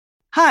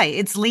Hi,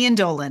 it's Leanne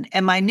Dolan,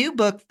 and my new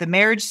book, The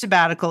Marriage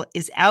Sabbatical,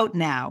 is out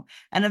now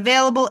and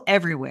available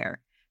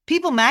everywhere.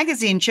 People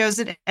magazine chose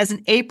it as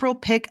an April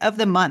pick of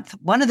the month,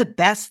 one of the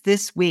best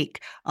this week.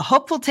 A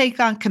hopeful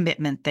take on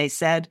commitment, they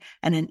said,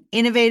 and an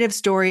innovative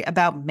story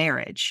about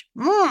marriage.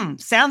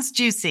 Sounds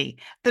juicy.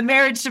 The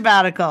Marriage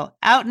Sabbatical,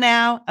 out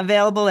now,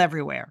 available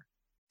everywhere.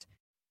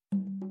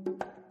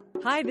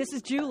 Hi, this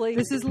is Julie.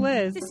 This is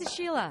Liz. This is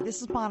Sheila.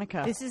 This is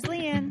Monica. This is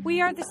Leanne.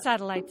 We are the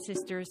Satellite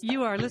Sisters.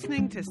 You are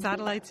listening to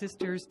Satellite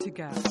Sisters to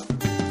Go.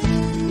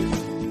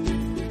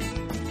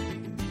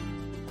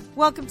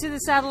 Welcome to the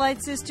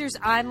Satellite Sisters.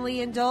 I'm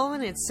Leanne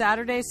Dolan. It's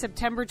Saturday,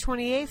 September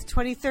 28th,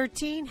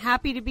 2013.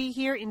 Happy to be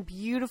here in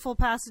beautiful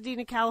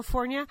Pasadena,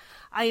 California.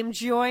 I am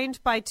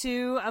joined by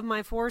two of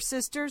my four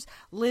sisters.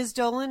 Liz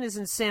Dolan is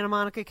in Santa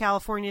Monica,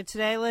 California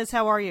today. Liz,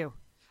 how are you?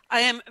 I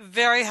am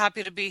very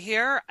happy to be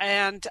here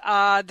and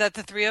that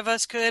the three of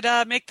us could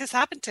make this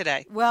happen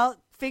today. Well,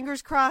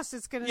 fingers crossed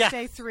it's going to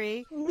stay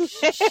three.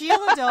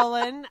 Sheila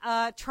Dolan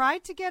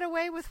tried to get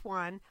away with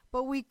one,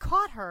 but we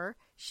caught her.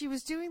 She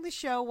was doing the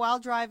show while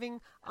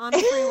driving on the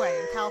freeway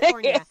in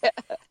California.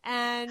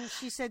 And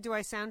she said, "Do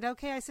I sound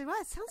okay?" I said, "Well,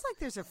 it sounds like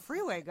there's a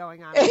freeway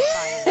going on."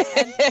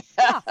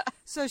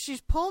 So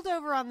she's pulled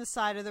over on the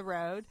side of the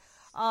road.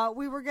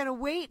 We were going to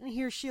wait and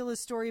hear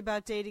Sheila's story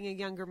about dating a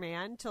younger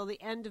man till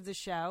the end of the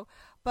show.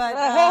 But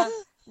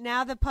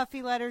now that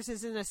Puffy Letters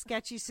is in a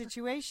sketchy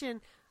situation,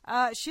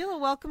 Sheila,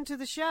 welcome to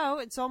the show.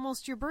 It's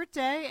almost your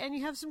birthday, and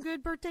you have some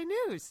good birthday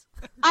news.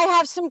 I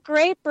have some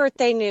great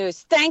birthday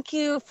news. Thank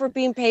you for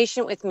being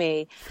patient with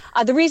me.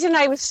 The reason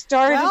I was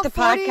started the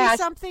podcast...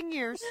 40-something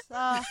years.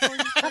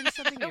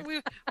 40-something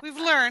years. We've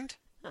learned.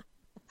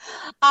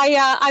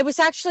 I was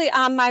actually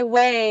on my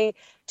way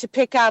to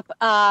pick up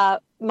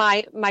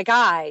my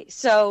guy.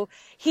 So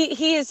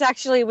he is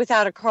actually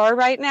without a car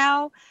right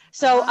now.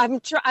 So I'm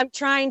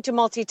trying to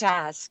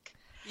multitask.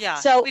 Yeah,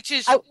 so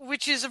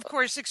which is of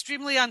course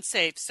extremely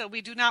unsafe. So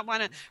we do not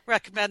want to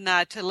recommend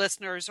that to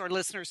listeners or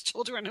listeners'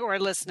 children who are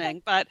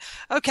listening. But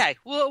okay,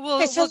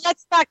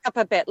 let's back up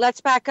a bit.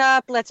 Let's back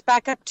up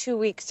 2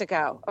 weeks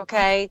ago.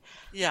 Okay.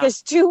 Yeah.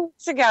 Because 2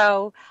 weeks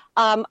ago,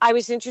 I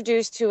was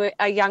introduced to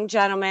a young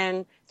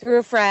gentleman through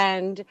a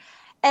friend,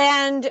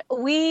 and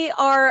we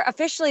are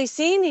officially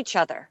seeing each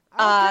other.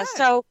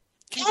 So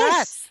congrats.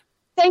 Yes,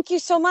 thank you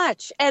so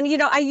much. And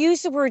I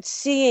use the word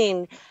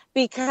seeing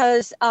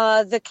because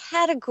the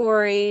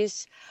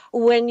categories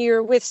when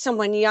you're with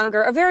someone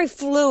younger are very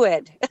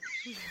fluid.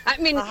 I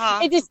mean,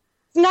 it is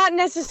not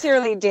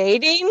necessarily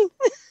dating,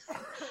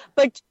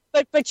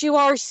 but you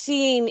are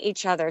seeing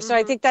each other. So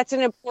I think that's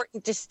an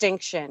important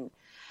distinction.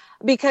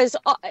 Because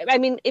I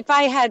mean, if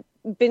I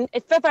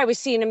was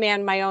seeing a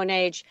man my own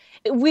age,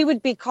 we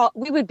would be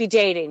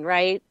dating,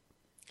 right?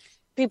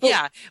 People.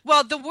 Yeah.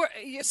 Well,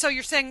 so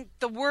you're saying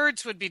the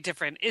words would be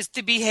different. Is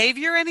the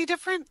behavior any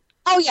different?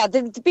 Oh yeah,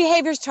 the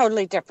behavior is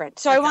totally different.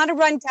 So I want to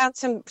run down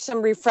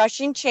some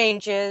refreshing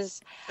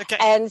changes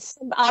and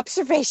some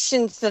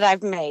observations that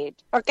I've made.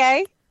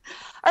 Okay.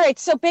 All right.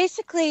 So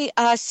basically,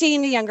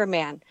 seeing a younger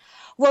man.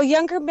 Well,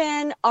 younger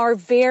men are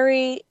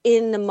very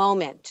in the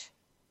moment.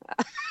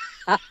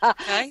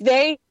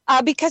 Okay.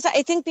 Because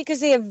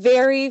they have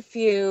very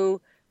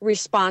few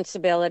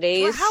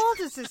responsibilities. Well, how old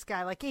is this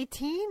guy? Like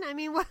 18? I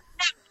mean, what?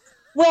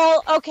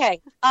 Well,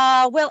 okay.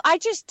 I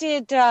just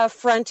did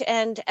front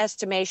end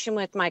estimation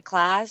with my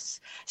class.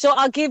 So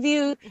I'll give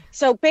you.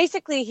 So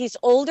basically, he's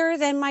older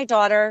than my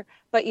daughter,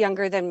 but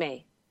younger than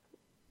me.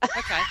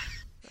 Okay.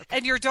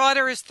 And your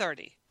daughter is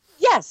 30.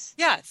 Yes.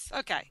 Yes.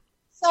 Okay.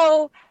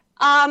 So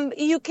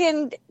you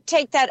can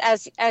take that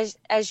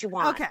as you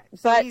want. Okay.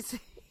 But so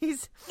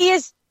he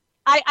is.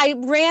 I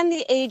ran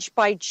the age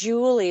by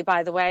Julie,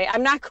 by the way.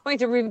 I'm not going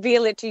to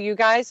reveal it to you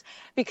guys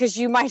because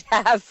you might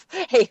have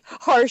a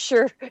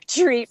harsher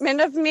treatment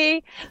of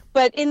me.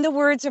 But in the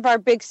words of our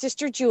big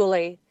sister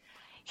Julie,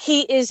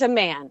 he is a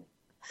man.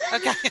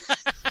 Okay.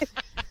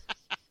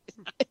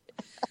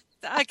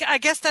 I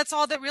guess that's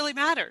all that really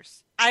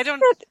matters. I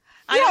don't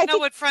know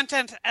what front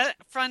end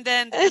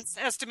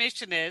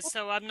estimation is,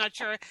 so I'm not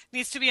sure it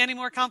needs to be any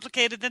more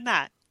complicated than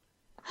that.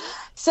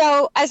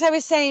 So, as I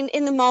was saying,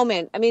 in the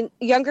moment, I mean,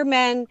 younger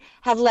men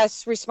have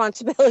less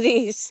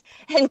responsibilities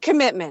and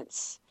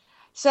commitments.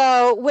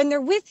 So when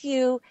they're with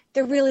you,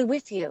 they're really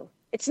with you.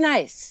 It's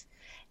nice.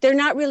 They're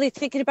not really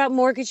thinking about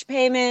mortgage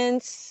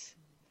payments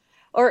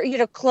or,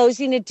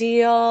 closing a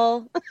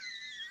deal.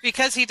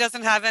 Because he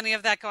doesn't have any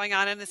of that going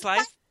on in his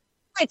life?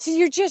 Right. So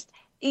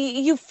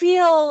you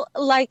feel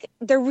like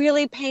they're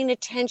really paying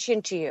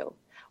attention to you,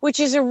 which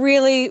is a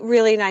really,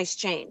 really nice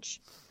change.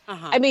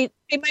 I mean,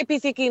 they might be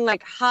thinking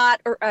like hot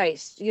or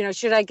iced.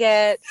 Should I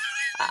get?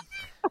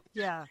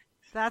 Yeah,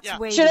 that's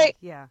way. Should I?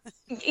 Yeah.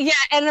 Yeah,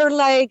 and they're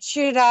like,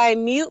 should I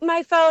mute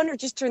my phone or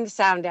just turn the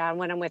sound down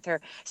when I'm with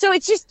her? So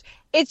it's just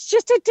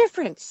a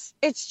difference.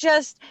 It's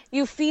just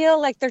you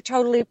feel like they're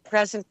totally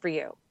present for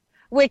you.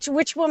 Which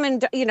woman?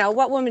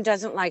 What woman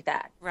doesn't like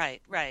that?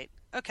 Right.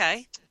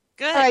 Okay.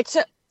 Good. All right.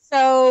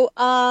 So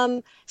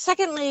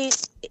secondly,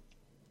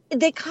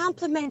 they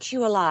compliment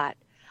you a lot.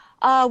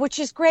 which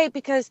is great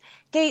because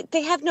they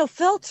have no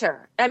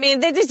filter. I mean,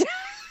 they just.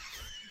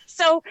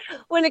 So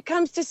when it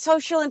comes to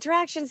social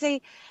interactions, I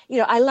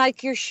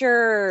like your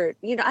shirt,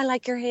 I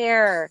like your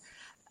hair.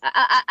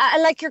 I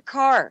like your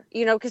car,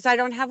 because I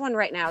don't have one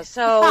right now.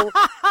 So.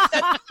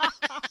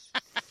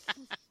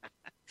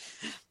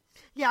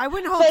 Yeah, I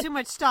wouldn't hold too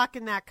much stock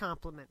in that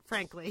compliment,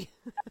 frankly.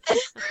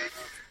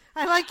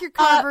 I like your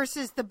car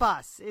versus the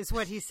bus is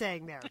what he's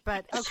saying there,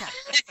 but okay.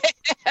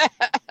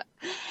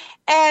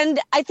 And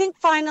I think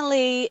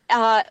finally,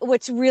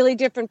 what's really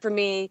different for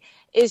me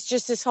is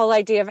just this whole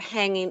idea of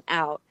hanging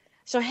out.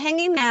 So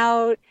hanging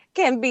out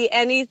can be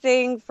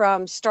anything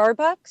from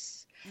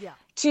Starbucks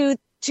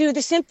to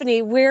the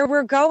symphony, where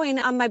we're going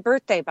on my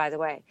birthday, by the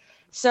way.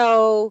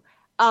 So,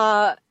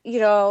 my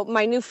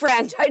new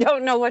friend, I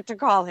don't know what to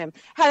call him,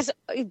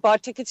 he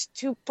bought tickets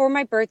for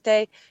my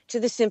birthday to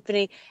the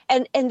symphony.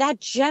 And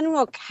that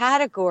general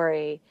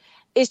category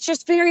is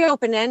just very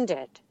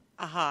open-ended.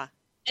 Uh-huh.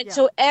 And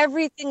so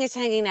everything is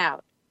hanging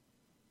out,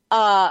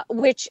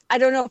 which I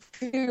don't know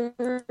if you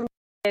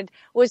remembered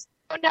was,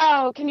 oh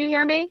no, can you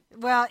hear me?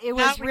 Well, it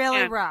was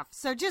really rough.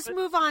 So just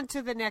move on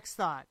to the next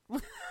thought.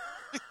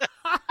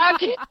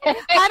 Okay.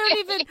 I don't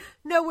even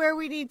know where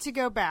we need to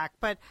go back.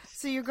 But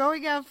so you're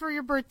going out for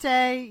your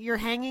birthday, you're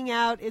hanging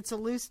out. It's a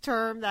loose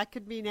term. That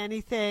could mean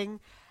anything.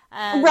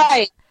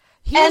 Right.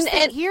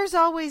 Here's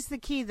always the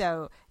key,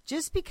 though.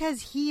 Just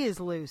because he is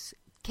loose,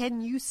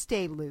 can you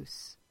stay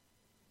loose?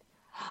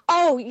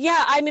 Oh,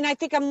 yeah. I mean, I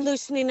think I'm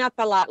loosening up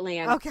a lot,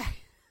 Leanne. Okay.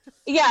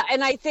 Yeah,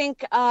 and I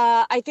think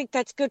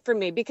that's good for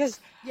me because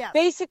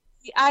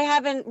basically I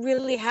haven't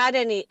really had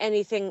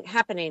anything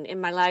happening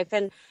in my life,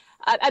 and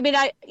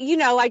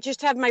I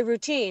just have my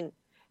routine: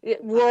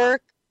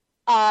 work,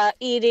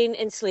 eating,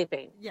 and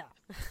sleeping. Yeah,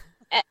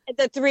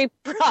 the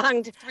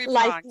three-pronged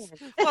life.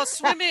 Well,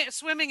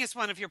 swimming is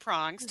one of your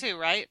prongs too,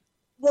 right?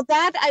 Well,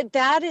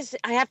 that is.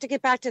 I have to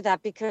get back to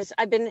that because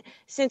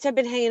since I've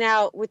been hanging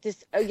out with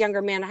this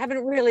younger man, I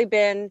haven't really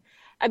been.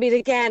 I mean,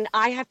 again,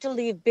 I have to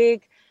leave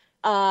big.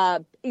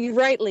 You're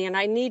right, Leanne.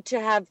 I need to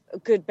have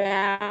good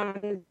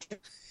boundaries.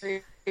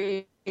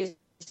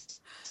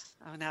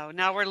 Oh no!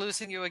 Now we're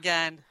losing you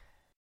again.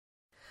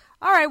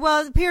 All right.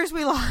 Well, it appears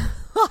we lost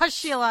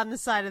Sheila on the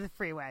side of the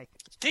freeway.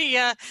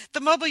 The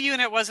mobile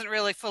unit wasn't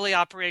really fully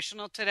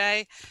operational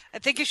today. I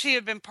think if she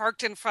had been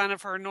parked in front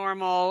of her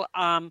normal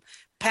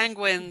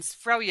Penguins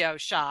Froyo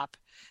shop,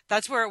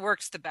 that's where it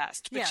works the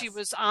best. But she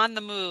was on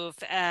the move,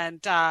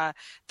 and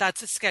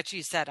that's a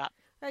sketchy setup.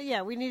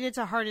 Yeah, we needed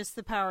to harness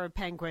the power of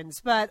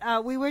penguins, but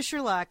we wish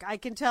her luck. I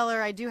can tell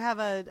her I do have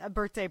a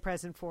birthday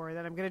present for her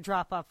that I'm going to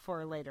drop off for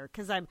her later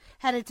because I'm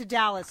headed to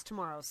Dallas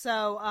tomorrow.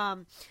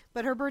 So,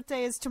 but her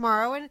birthday is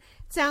tomorrow, and it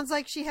sounds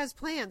like she has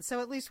plans. So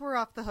at least we're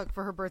off the hook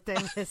for her birthday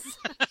list,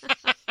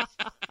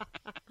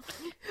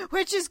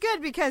 which is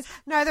good because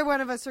neither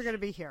one of us are going to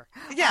be here.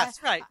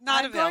 Yes, right.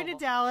 Not I'm available. going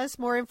to Dallas.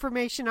 More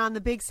information on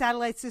the big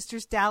Satellite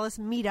Sisters Dallas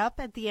meetup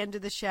at the end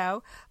of the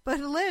show. But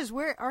Liz,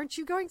 aren't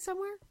you going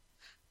somewhere?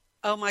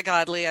 Oh my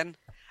God, Leanne.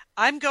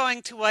 I'm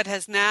going to what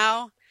has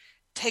now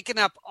taken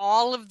up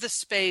all of the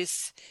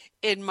space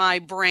in my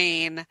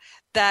brain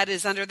that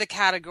is under the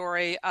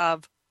category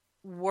of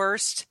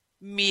worst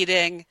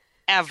meeting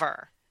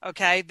ever.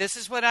 Okay? This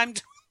is what I'm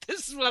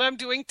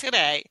doing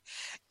today.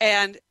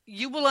 And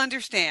you will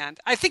understand.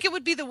 I think it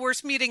would be the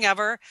worst meeting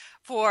ever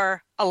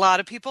for a lot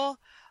of people,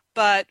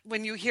 but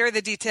when you hear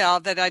the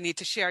detail that I need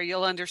to share,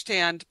 you'll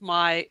understand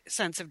my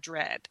sense of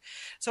dread.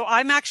 So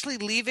I'm actually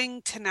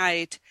leaving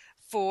tonight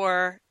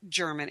for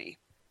Germany.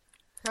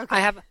 Okay.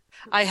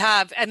 I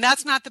have, and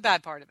that's not the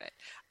bad part of it.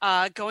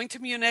 Going to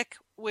Munich,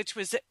 which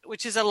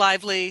is a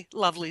lively,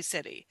 lovely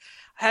city.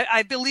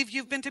 I believe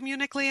you've been to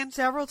Munich, Leanne?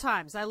 Several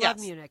times. I love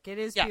Munich. It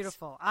is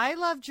beautiful. I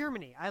love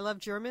Germany. I love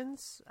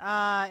Germans,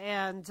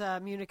 and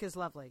Munich is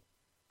lovely.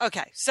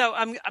 Okay, so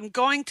I'm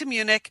going to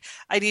Munich.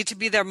 I need to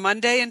be there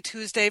Monday and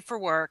Tuesday for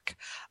work.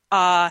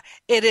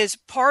 It is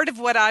part of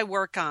what I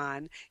work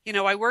on.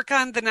 I work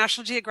on the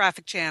National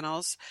Geographic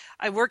channels.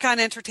 I work on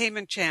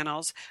entertainment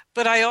channels,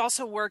 but I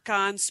also work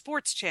on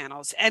sports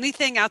channels.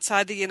 Anything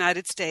outside the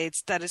United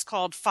States that is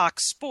called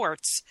Fox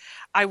Sports,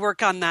 I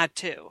work on that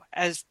too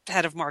as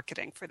head of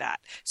marketing for that.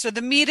 So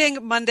the meeting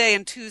Monday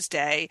and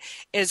Tuesday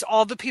is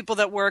all the people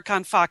that work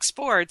on Fox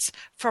Sports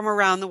from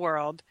around the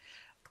world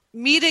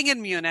meeting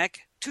in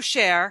Munich to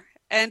share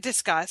and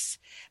discuss.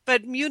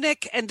 But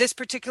Munich and this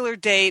particular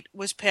date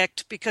was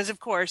picked because, of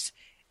course,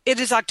 it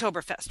is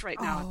Oktoberfest right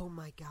now. Oh,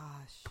 my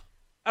gosh.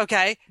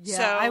 Okay. Yeah,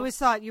 so I always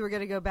thought you were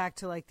going to go back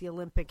to like the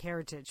Olympic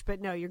heritage,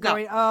 but no, you're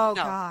going.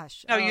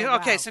 Gosh. No, wow.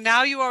 okay. So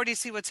now you already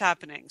see what's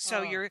happening.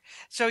 So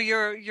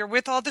you're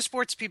with all the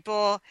sports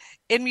people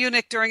in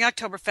Munich during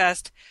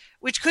Oktoberfest,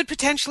 which could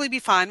potentially be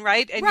fun,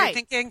 right? And right. you're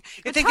thinking,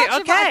 a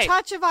okay,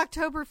 touch of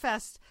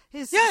Oktoberfest.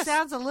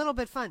 Sounds a little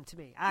bit fun to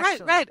me,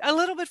 actually. Right. A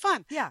little bit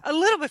fun. Yeah. A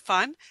little bit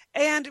fun.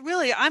 And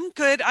really, I'm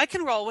good. I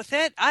can roll with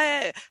it.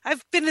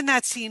 I've been in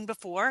that scene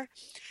before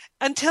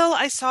until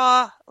I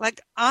saw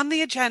on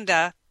the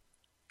agenda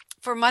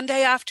for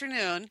Monday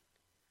afternoon,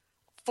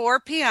 4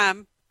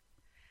 p.m.,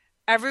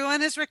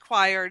 everyone is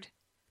required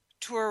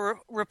to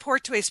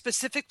report to a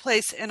specific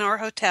place in our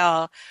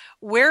hotel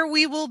where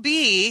we will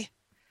be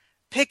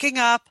picking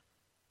up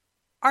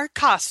our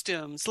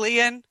costumes,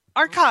 Leon,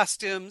 our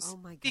costumes, Oh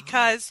my God.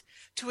 because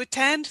to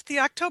attend the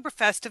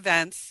Oktoberfest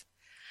events,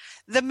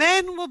 the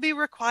men will be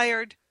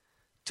required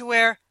to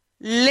wear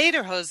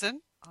lederhosen.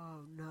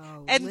 Oh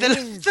no. And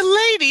Liz. the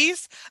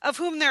ladies, of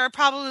whom there are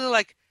probably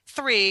like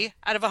 3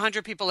 out of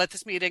 100 people at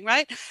this meeting,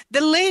 right?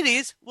 The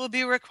ladies will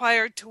be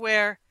required to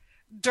wear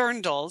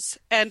dirndls,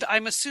 and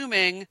I'm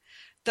assuming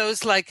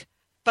those like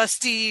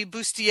busty,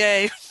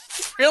 bustier,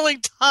 frilly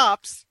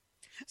tops.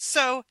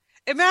 So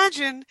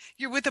imagine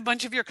you're with a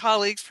bunch of your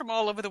colleagues from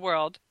all over the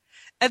world,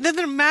 and then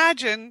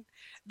imagine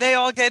they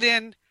all get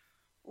in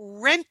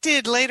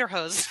rented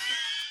lederhosen.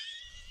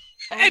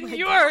 Oh And my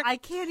you're God, I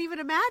can't even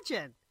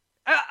imagine.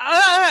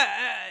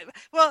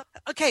 well,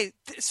 okay,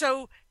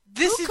 so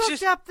this Who is cooked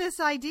just up this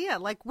idea?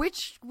 Like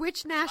which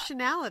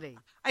nationality?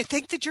 I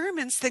think the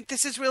Germans think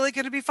this is really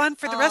going to be fun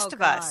for the rest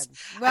of us.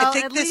 Well, I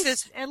think at this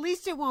least, is at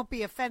least it won't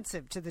be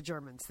offensive to the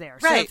Germans there.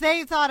 So Right. if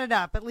they thought it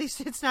up, at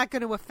least it's not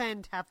going to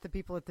offend half the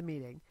people at the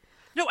meeting.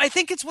 no, I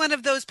think it's one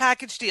of those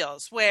package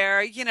deals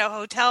where,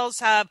 hotels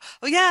have,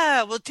 oh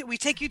yeah, we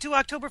take you to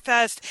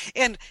Oktoberfest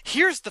and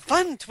here's the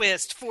fun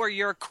twist for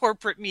your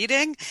corporate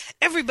meeting.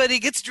 Everybody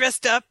gets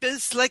dressed up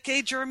as like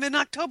a German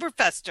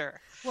Oktoberfester.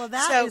 Well,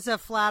 that is a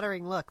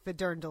flattering look, the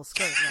dirndl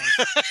skirt.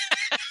 Like.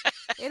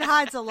 It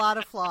hides a lot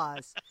of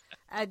flaws.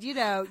 And, you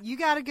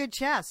got a good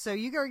chest, so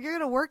you're going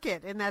to work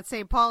it in that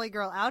St. Pauli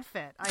girl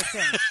outfit, I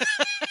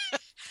think.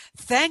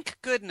 Thank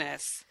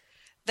goodness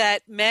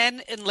that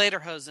men in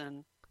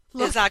lederhosen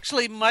is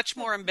actually much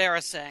more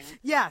embarrassing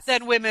Yes.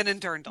 than women in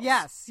dirndls.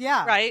 Yes,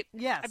 yeah. Right?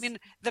 Yes. I mean,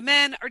 the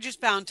men are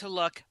just bound to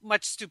look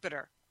much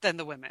stupider than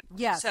the women.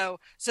 Yes. So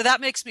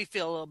that makes me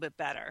feel a little bit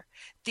better.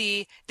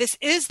 This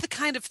is the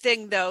kind of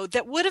thing, though,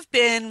 that would have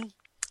been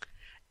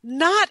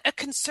not a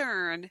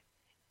concern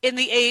in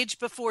the age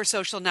before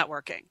social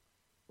networking.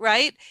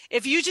 Right?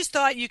 If you just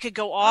thought you could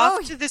go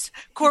off to this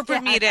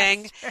corporate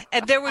meeting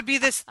and there would be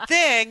this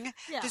thing,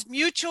 this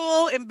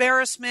mutual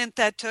embarrassment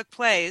that took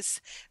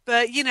place,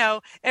 but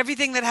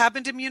everything that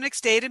happened in Munich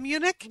stayed in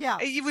Munich,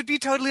 you would be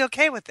totally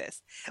okay with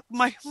this.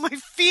 My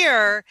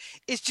fear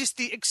is just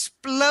the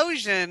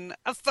explosion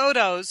of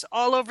photos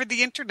all over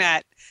the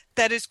internet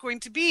that is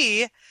going to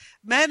be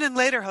men in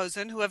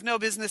lederhosen who have no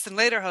business in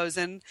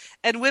lederhosen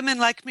and women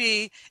like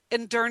me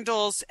in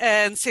dirndls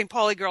and St.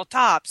 Pauli girl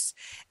tops.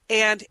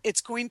 And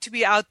it's going to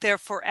be out there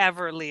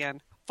forever,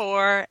 Leon.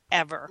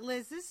 Forever.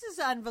 Liz, this is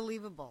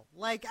unbelievable.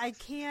 Like, I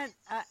can't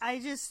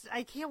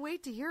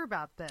wait to hear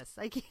about this.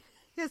 I can't.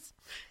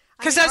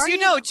 Because as you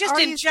know, just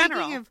in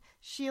general. Speaking of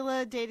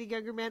Sheila dating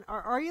younger men,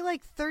 are you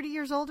like 30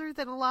 years older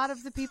than a lot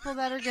of the people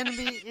that are going to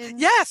be in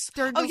Yes.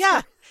 dirndl Oh,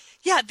 yeah. skirts?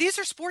 Yeah, these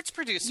are sports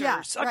producers.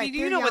 Yeah, I right, mean,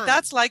 you they're know what young.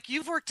 that's like.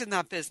 You've worked in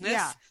that business.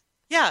 Yeah.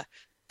 Yeah.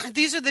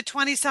 These are the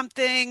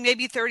 20-something,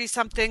 maybe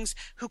 30-somethings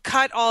who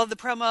cut all of the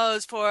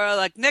promos for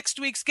like next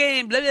week's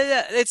game. Blah, blah,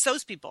 blah. It's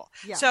those people.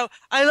 Yeah. So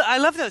I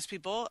love those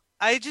people.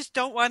 I just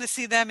don't want to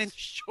see them in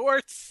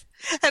shorts,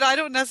 and I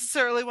don't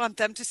necessarily want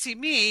them to see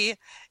me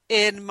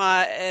in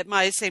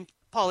my St.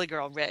 Pauli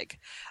girl rig.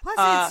 Plus,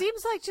 it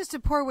seems like just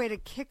a poor way to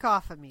kick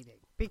off a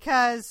meeting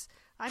because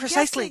I'm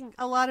guessing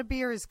a lot of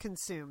beer is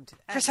consumed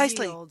at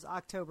the old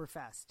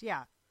Oktoberfest.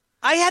 Yeah.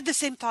 I had the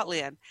same thought,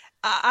 Leanne.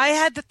 I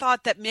had the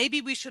thought that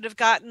maybe we should have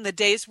gotten the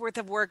day's worth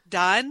of work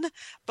done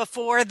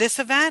before this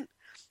event,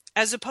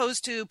 as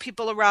opposed to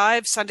people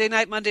arrive Sunday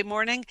night, Monday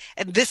morning,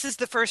 and this is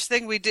the first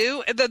thing we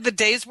do. And the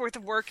day's worth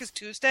of work is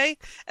Tuesday,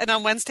 and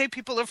on Wednesday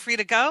people are free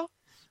to go.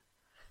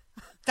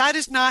 That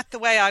is not the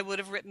way I would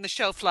have written the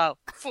show flow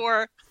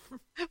for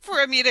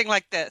a meeting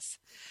like this.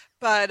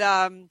 But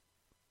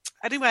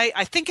anyway,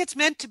 I think it's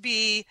meant to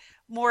be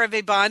more of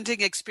a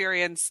bonding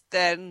experience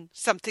than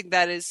something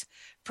that is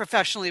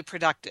professionally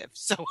productive.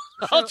 So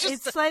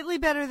it's slightly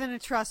better than a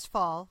trust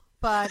fall,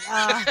 but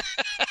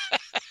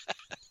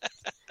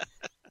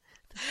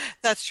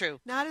that's true.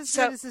 Not as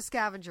good as a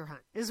scavenger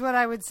hunt is what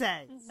I would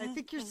say. I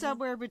think you're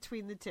somewhere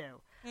between the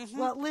two.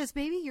 Well, Liz,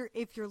 maybe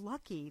if you're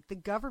lucky, the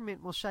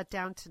government will shut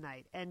down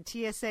tonight and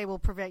TSA will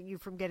prevent you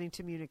from getting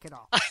to Munich at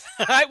all.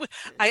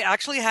 I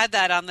actually had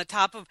that on the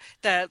top of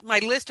my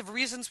list of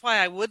reasons why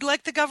I would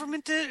like the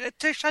government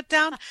to shut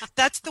down.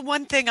 That's the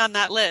one thing on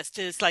that list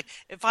is like,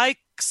 if I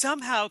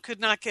somehow could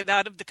not get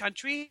out of the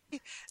country,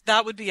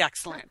 that would be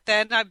excellent.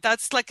 Then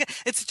that's like,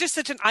 it's just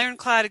such an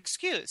ironclad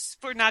excuse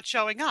for not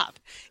showing up,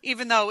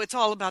 even though it's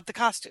all about the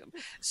costume.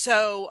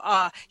 So,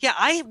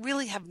 I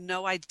really have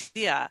no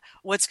idea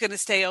what's going to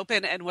stay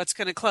open and what's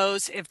going to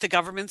close if the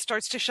government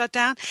starts to shut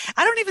down.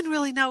 I don't even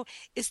really know,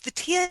 is the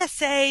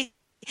TSA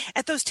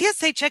at those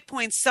TSA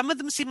checkpoints, some of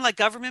them seem like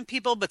government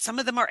people, but some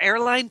of them are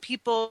airline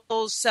people.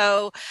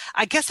 So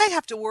I guess I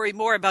have to worry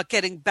more about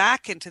getting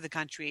back into the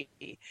country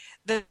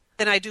than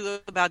I do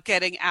about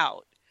getting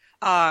out.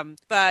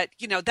 But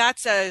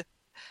that's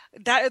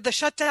the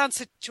shutdown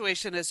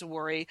situation is a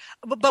worry.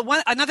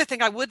 But another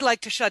thing I would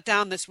like to shut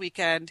down this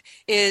weekend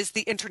is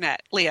the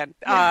internet, Leanne.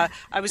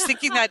 I was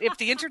thinking that if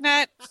the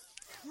internet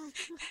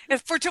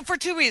For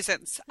two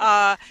reasons.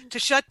 To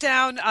shut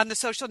down on the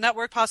social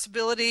network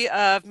possibility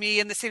of me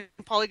in the St.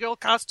 Pauli girl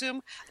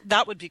costume,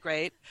 that would be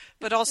great.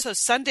 But also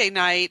Sunday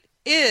night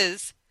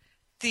is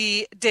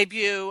the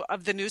debut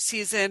of the new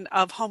season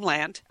of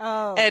Homeland.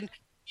 Oh. And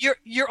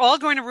you're all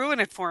going to ruin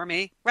it for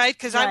me, right?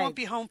 Because Right. I won't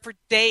be home for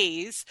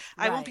days.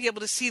 I won't Right. be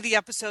able to see the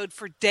episode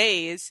for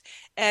days.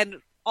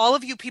 And all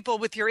of you people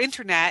with your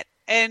internet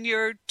and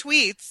your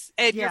tweets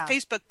and your Yeah.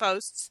 Facebook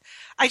posts,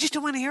 I just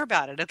don't want to hear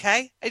about it,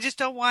 okay? I just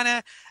don't want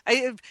to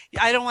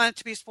I don't want it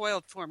to be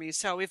spoiled for me.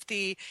 So if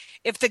the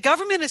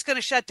government is going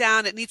to shut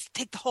down, it needs to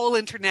take the whole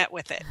internet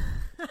with it.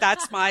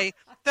 That's my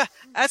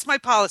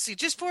policy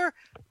just for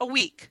a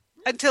week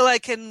until I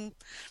can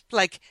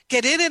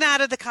get in and out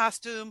of the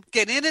costume,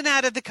 get in and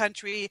out of the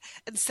country,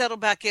 and settle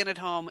back in at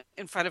home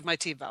in front of my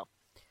TiVo.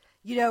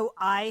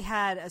 I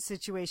had a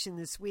situation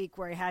this week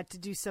where I had to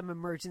do some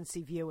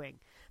emergency viewing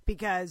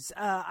because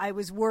I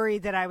was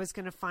worried that I was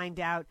going to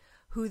find out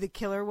who the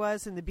killer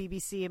was in the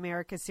BBC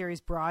America series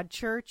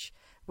Broadchurch,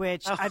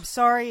 which I'm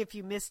sorry if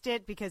you missed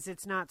it because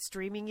it's not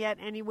streaming yet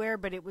anywhere,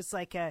 but it was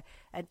like an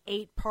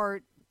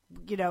 8-part,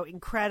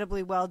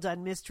 incredibly well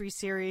done mystery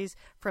series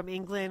from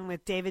England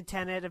with David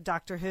Tennant of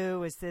Doctor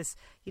Who as this,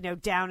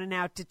 down and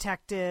out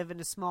detective in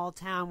a small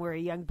town where a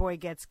young boy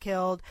gets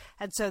killed.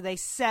 And so they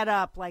set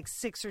up like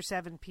 6 or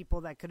 7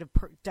 people that could have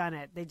done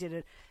it. They did it.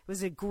 It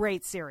was a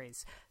great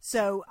series.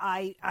 So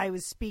I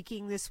was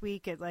speaking this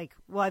week at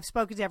I've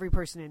spoken to every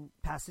person in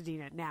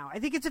Pasadena now. I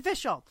think it's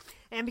official.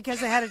 And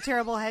because I had a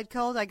terrible head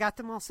cold, I got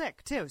them all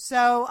sick too.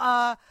 So,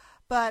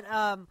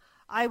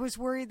 I was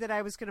worried that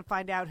I was going to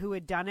find out who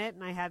had done it,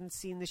 and I hadn't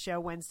seen the show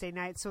Wednesday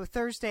night. So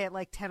Thursday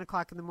at 10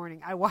 o'clock in the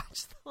morning, I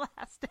watched the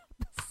last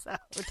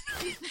episode.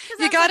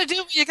 You got to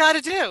do what you got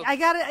to do. I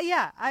got it.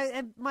 Yeah.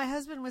 And my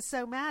husband was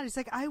so mad. He's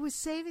like, I was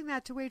saving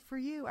that to wait for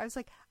you. I was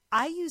like,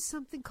 I use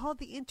something called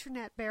the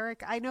internet,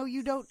 Barrick. I know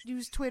you don't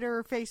use Twitter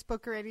or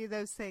Facebook or any of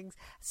those things.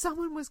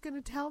 Someone was going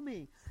to tell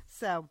me.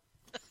 So...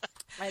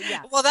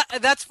 yeah. Well,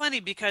 that's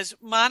funny because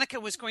Monica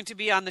was going to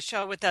be on the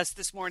show with us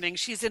this morning.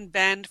 She's in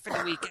Bend for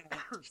the weekend,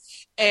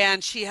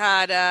 and she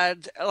had a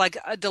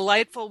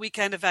delightful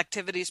weekend of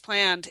activities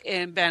planned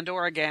in Bend,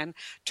 Oregon.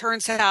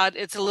 Turns out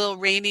it's a little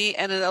rainy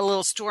and a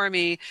little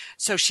stormy,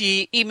 so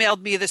she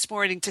emailed me this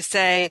morning to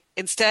say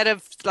instead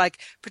of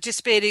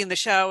participating in the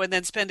show and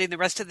then spending the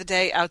rest of the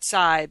day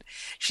outside,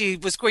 she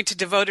was going to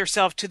devote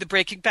herself to the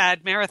Breaking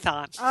Bad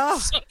marathon.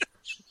 Oh.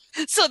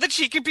 So that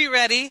she could be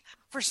ready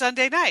for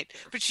Sunday night.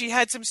 But she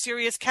had some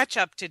serious catch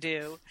up to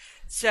do.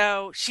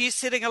 So she's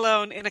sitting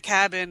alone in a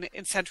cabin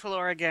in Central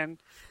Oregon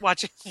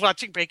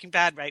watching Breaking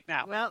Bad right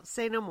now. Well,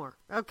 say no more.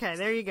 Okay,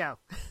 there you go.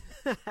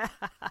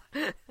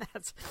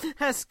 That's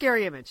a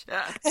scary image.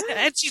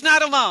 And she's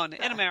not alone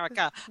in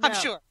America. No. I'm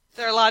sure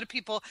there are a lot of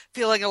people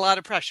feeling a lot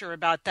of pressure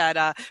about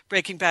that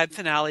Breaking Bad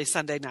finale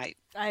Sunday night.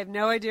 I have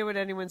no idea what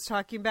anyone's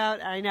talking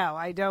about. I know.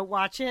 I don't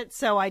watch it,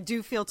 so I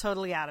do feel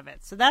totally out of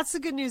it. So that's the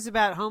good news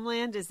about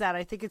Homeland is that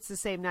I think it's the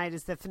same night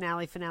as the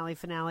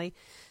finale.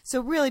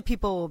 So really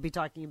people will be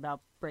talking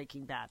about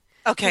Breaking Bad.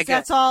 Okay, good.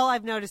 That's all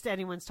I've noticed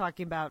anyone's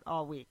talking about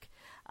all week.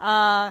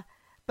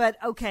 But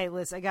okay,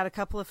 Liz, I got a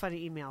couple of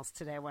funny emails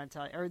today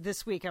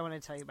this week I want to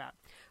tell you about.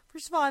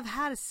 First of all, I've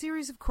had a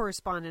series of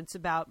correspondence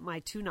about my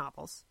 2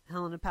 novels,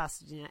 Helen of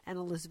Pasadena and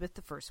Elizabeth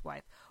the First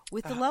Wife,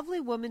 with a lovely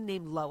woman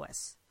named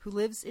Lois, who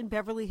lives in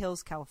Beverly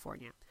Hills,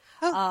 California.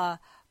 Oh.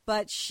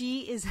 But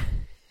she's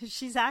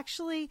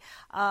actually,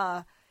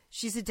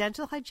 she's a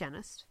dental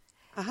hygienist,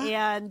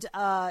 and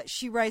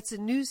she writes a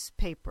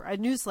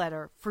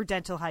newsletter for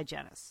dental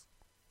hygienists.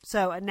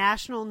 So a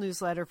national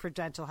newsletter for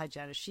dental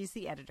hygienists. She's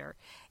the editor.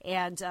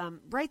 And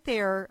right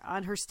there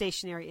on her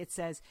stationery, it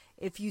says,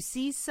 if you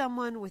see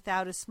someone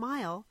without a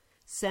smile,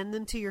 send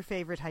them to your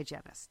favorite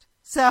hygienist.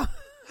 So...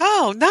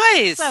 Oh,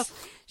 nice. So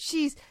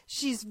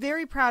she's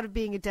very proud of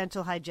being a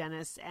dental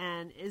hygienist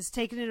and is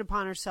taking it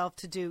upon herself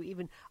to do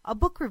even a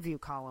book review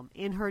column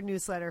in her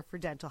newsletter for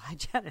dental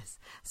hygienists.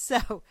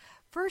 So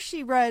first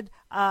she read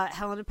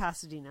Helen of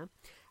Pasadena,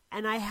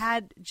 and I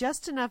had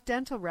just enough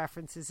dental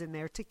references in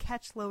there to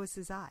catch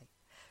Lois's eye.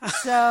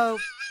 So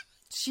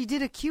she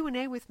did a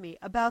Q&A with me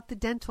about the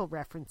dental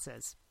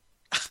references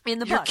in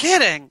the book. You're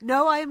kidding.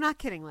 No, I am not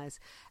kidding, Liz.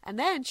 And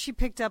then she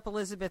picked up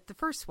Elizabeth the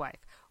First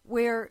Wife,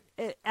 where,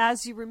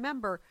 as you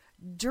remember,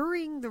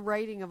 during the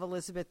writing of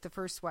Elizabeth the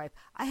First Wife,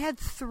 I had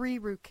 3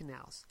 root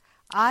canals.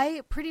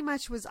 I pretty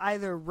much was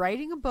either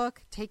writing a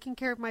book, taking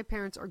care of my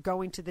parents, or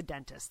going to the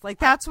dentist.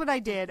 That's what I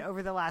did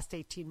over the last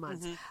 18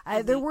 months.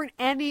 There weren't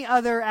any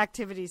other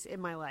activities in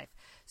my life.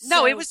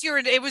 No, it was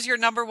your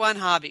number one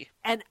hobby.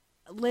 And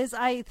Liz,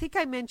 I think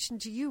I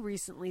mentioned to you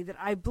recently that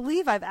I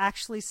believe I've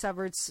actually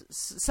suffered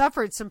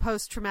some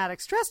post-traumatic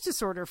stress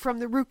disorder from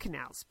the root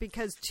canals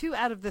because 2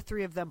 out of the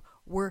 3 of them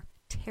were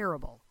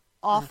terrible,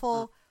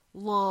 awful,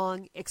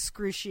 long,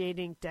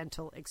 excruciating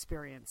dental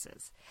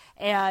experiences,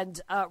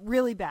 and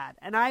really bad.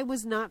 And I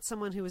was not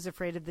someone who was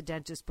afraid of the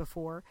dentist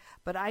before,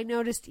 but I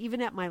noticed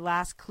even at my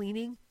last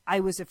cleaning, I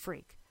was a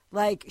freak.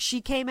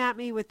 She came at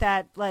me with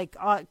that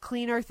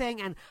cleaner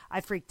thing, and I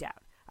freaked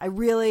out.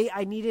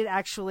 I needed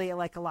actually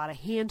like a lot of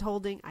hand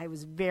holding. I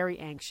was very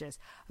anxious.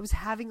 I was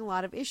having a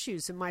lot of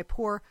issues, and my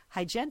poor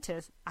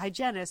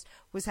hygienist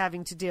was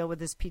having to deal with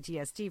this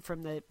PTSD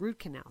from the root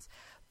canals.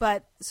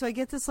 But so I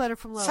get this letter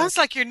from Lois. Sounds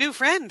like your new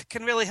friend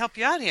can really help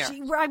you out here.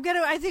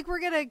 I think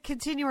we're gonna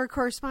continue our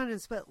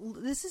correspondence, but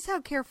this is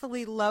how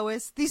carefully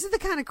Lois. These are the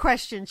kind of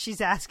questions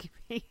she's asking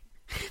me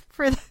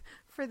for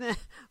the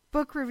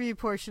book review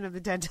portion of the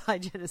Dental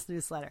Hygienist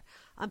newsletter.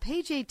 On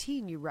page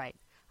 18, you write,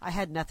 I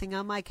had nothing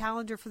on my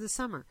calendar for the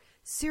summer.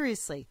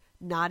 Seriously,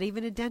 not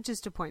even a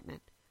dentist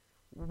appointment.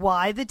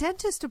 Why the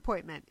dentist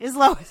appointment? Is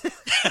Lois.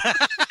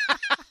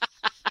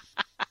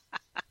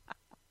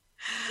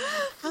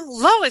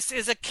 Lois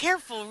is a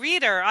careful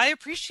reader. I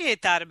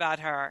appreciate that about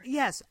her.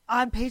 Yes.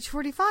 On page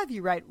 45,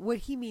 you write, what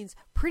he means,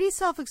 pretty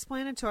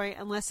self-explanatory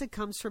unless it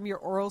comes from your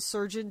oral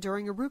surgeon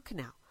during a root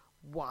canal.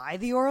 Why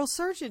the oral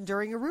surgeon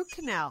during a root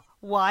canal?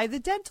 Why the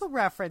dental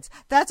reference?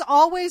 That's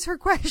always her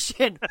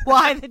question.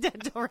 Why the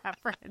dental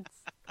reference?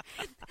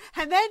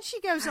 And then she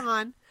goes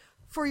on,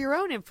 for your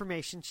own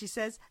information, she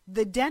says,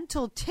 the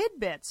dental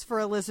tidbits for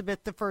Elizabeth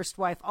I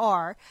wife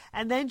are,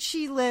 and then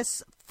she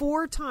lists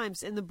 4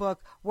 times in the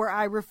book where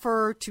I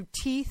refer to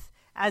teeth,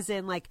 as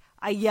in like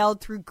I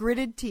yelled through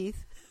gritted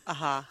teeth.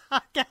 Uh-huh.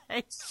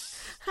 Okay.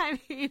 I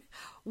mean,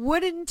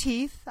 wooden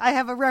teeth. I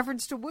have a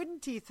reference to wooden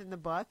teeth in the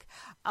book.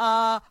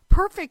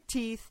 Perfect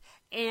teeth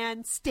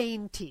and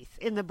stained teeth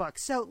in the book.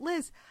 So,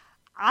 Liz,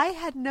 I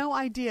had no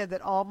idea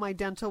that all my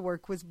dental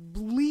work was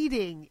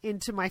bleeding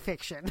into my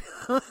fiction.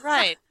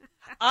 Right.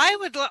 I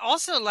would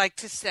also like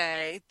to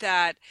say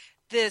that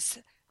this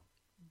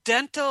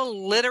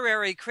dental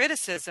literary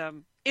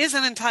criticism is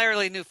an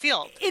entirely new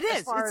field. It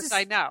is. As far as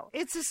I know.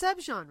 It's a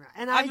subgenre.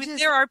 And I mean,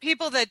 there are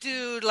people that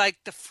do like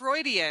the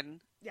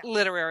Freudian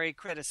literary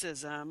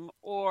criticism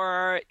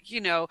or,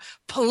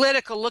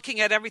 political, looking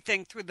at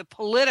everything through the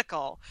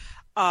political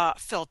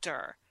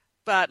filter.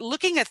 But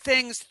looking at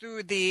things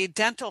through the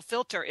dental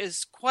filter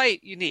is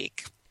quite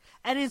unique.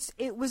 And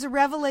it was a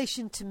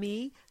revelation to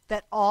me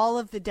that all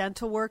of the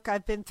dental work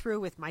I've been through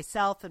with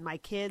myself and my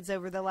kids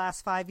over the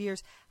last 5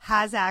 years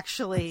has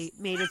actually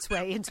made its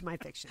way into my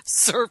fiction.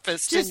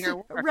 Surfaced just in your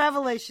work. A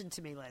revelation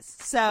to me, Liz.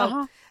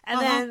 So,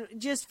 then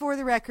just for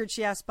the record,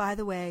 she asked, by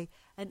the way,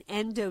 an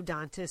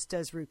endodontist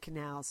does root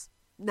canals,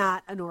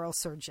 not an oral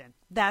surgeon.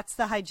 That's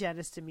the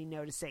hygienist in me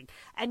noticing.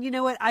 And you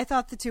know what? I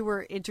thought the two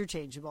were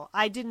interchangeable.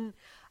 I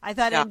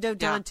thought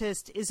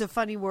endodontist is a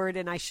funny word,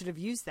 and I should have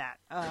used that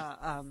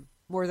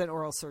more than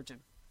oral surgeon.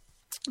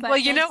 But well,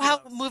 you know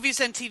how movies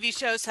and TV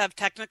shows have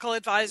technical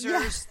advisors?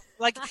 Yeah.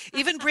 Like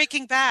even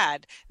Breaking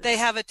Bad, they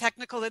have a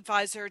technical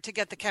advisor to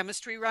get the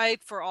chemistry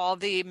right for all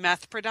the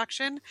meth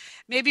production.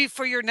 Maybe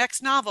for your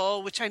next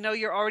novel, which I know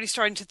you're already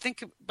starting to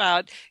think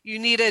about, you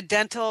need a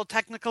dental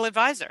technical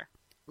advisor.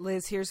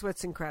 Liz, here's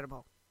what's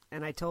incredible.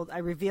 And I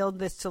revealed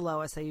this to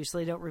Lois. I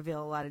usually don't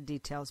reveal a lot of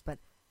details, but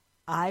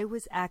I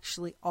was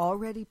actually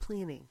already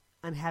planning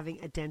on having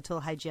a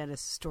dental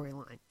hygienist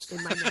storyline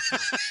in my next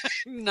novel.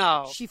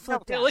 No. She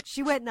flipped really? out.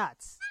 She went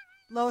nuts.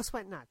 Lois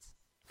went nuts.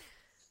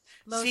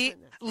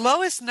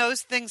 Lois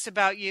knows things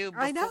about you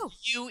before I know.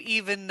 You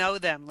even know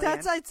them,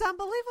 Leanne. It's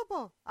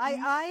unbelievable.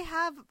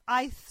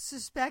 I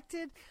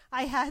suspected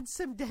I had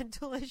some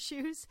dental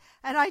issues,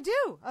 and I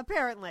do,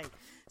 apparently.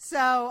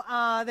 So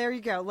there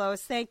you go,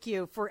 Lois. Thank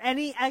you for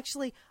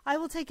actually, I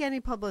will take any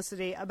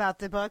publicity about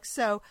the book.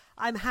 So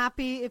I'm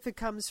happy if it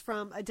comes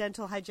from a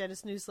dental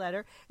hygienist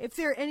newsletter. If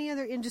there are any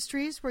other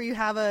industries where you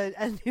have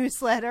a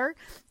newsletter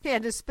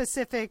and a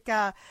specific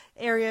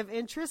area of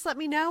interest, let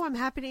me know. I'm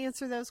happy to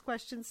answer those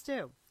questions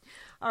too.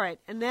 All right.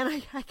 And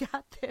then I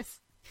got this.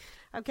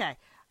 Okay.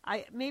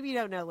 Maybe you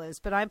don't know,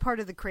 Liz, but I'm part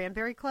of the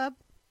Cranberry Club.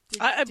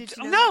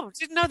 Didn't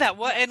know that.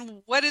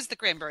 What is the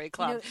Cranberry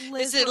Club?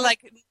 Liz, is it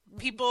like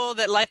people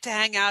that like to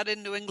hang out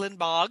in New England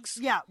bogs?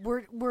 Yeah,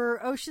 we're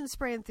ocean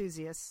spray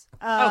enthusiasts.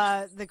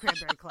 The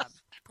Cranberry Club.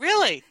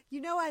 Really?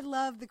 I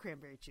love the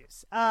cranberry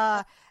juice.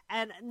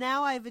 And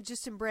now I've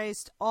just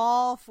embraced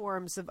all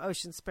forms of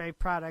ocean spray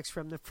products,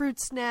 from the fruit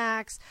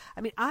snacks.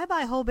 I mean, I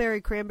buy whole berry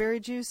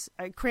cranberry juice,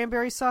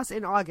 cranberry sauce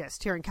in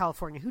August here in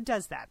California. Who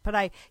does that? But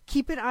I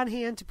keep it on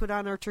hand to put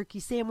on our turkey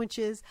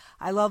sandwiches.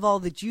 I love all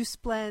the juice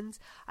blends.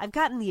 I've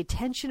gotten the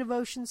attention of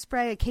Ocean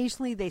Spray.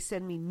 Occasionally they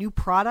send me new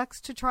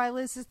products to try,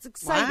 Liz. It's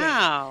exciting.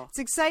 Wow. It's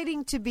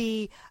exciting to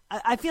be,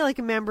 I feel like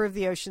a member of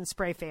the Ocean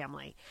Spray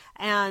family.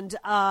 And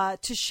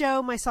to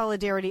show my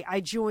solidarity, I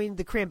joined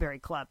the Cranberry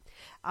Club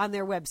on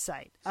their website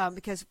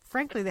because,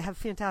 frankly, they have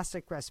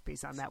fantastic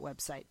recipes on that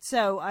website.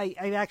 So I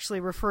actually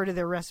refer to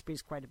their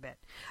recipes quite a bit.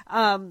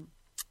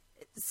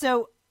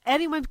 So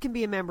anyone can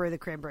be a member of the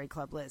Cranberry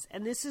Club, Liz.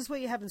 And this is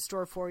what you have in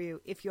store for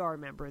you if you are a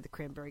member of the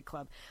Cranberry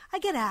Club. I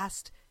get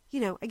asked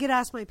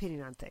my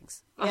opinion on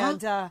things.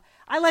 And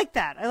I like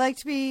that. I like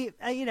to be,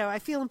 I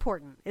feel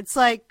important. It's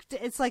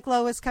like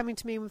Lois coming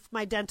to me with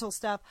my dental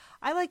stuff.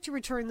 I like to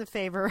return the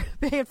favor,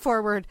 pay it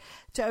forward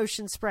to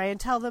Ocean Spray and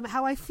tell them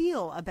how I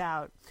feel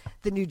about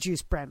the new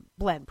juice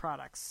blend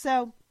products.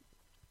 So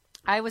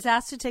I was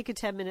asked to take a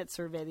 10-minute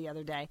survey the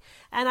other day,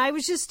 and I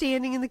was just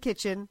standing in the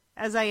kitchen,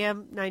 as I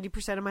am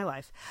 90% of my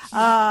life,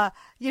 at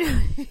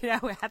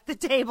the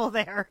table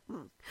there,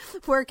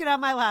 working on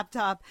my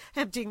laptop,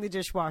 emptying the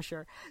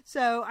dishwasher.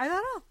 So I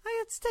thought,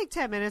 let's take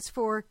 10 minutes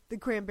for the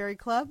Cranberry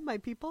Club, my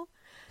people.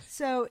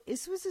 So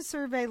this was a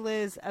survey,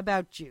 Liz,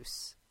 about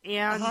juice.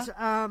 And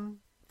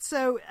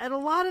so at a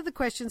lot of the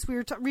questions, we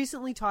were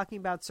recently talking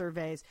about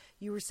surveys.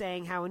 You were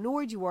saying how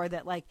annoyed you are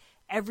that, like,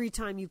 every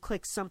time you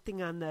click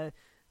something on the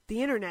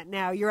internet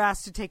now, you're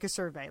asked to take a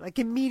survey, like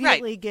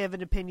immediately give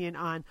an opinion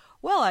on,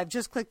 well, I've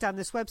just clicked on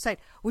this website.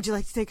 Would you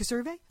like to take a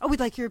survey? Oh,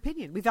 we'd like your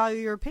opinion. We value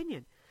your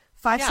opinion.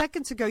 5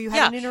 seconds ago, you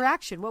had an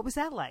interaction. What was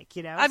that like?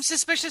 I'm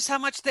suspicious how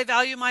much they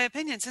value my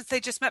opinion since they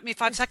just met me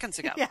 5 seconds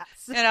ago.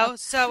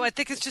 So I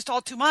think it's just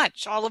all too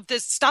much. All of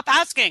this, stop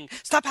asking,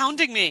 stop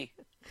hounding me.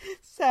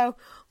 So,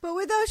 but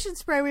with Ocean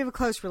Spray, we have a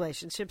close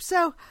relationship.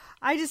 So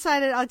I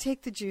decided I'll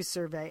take the juice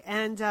survey.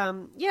 And,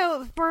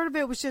 part of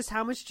it was just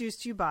how much juice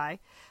do you buy?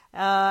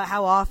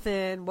 How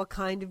often, what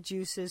kind of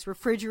juices,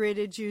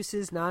 refrigerated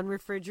juices,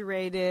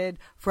 non-refrigerated,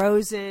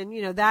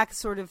 frozen, that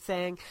sort of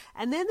thing.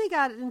 And then they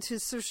got into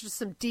sort of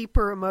some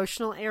deeper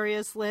emotional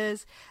areas,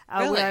 Liz,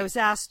 where I was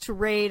asked to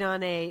rate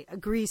on a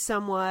agree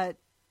somewhat,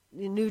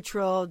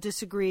 neutral,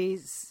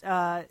 disagrees,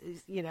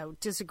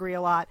 disagree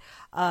a lot,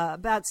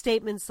 about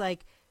statements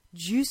like,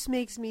 juice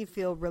makes me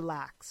feel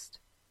relaxed.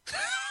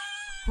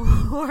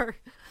 Or,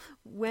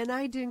 when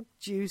I drink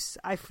juice,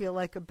 I feel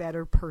like a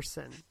better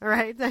person. All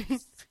right?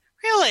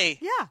 Really?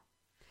 Yeah.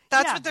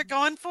 That's what they're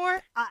going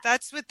for?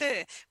 That's with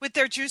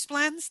their juice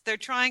blends? They're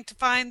trying to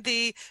find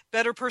the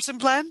better person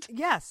blend?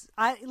 Yes.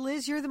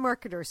 Liz, you're the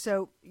marketer,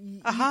 so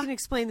you can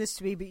explain this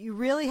to me, but you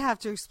really have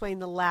to explain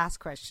the last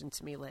question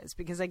to me, Liz,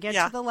 because I get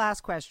to the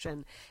last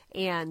question,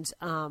 and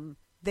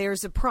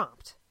there's a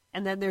prompt.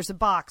 And then there's a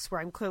box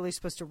where I'm clearly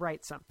supposed to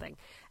write something.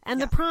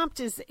 And the prompt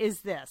is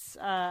this.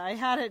 I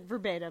had it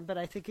verbatim, but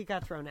I think it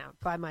got thrown out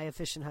by my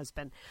efficient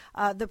husband.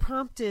 The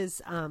prompt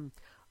is,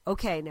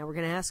 okay, now we're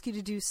going to ask you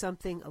to do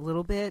something a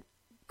little bit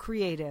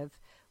creative.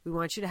 We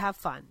want you to have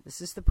fun.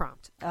 This is the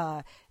prompt.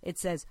 It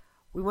says,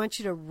 we want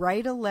you to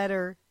write a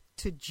letter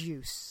to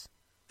juice.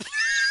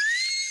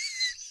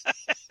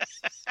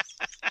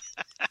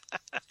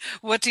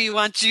 What do you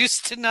want juice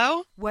to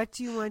know? What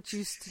do you want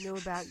juice to know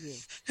about you?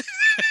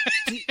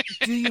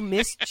 Do you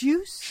miss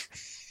juice?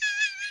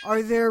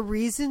 Are there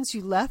reasons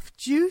you left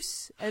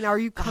juice? And are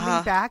you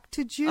coming back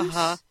to juice?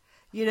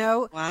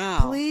 Wow.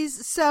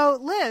 Please. So,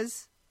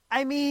 Liz,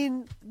 I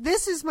mean,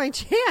 this is my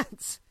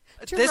chance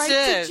to write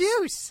to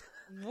juice.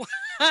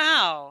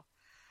 Wow.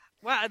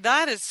 Wow,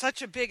 that is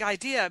such a big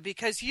idea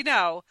because,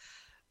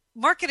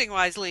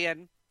 marketing-wise,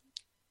 Leanne,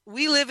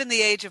 we live in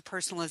the age of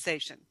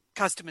personalization,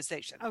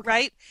 customization,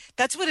 right?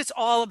 That's what it's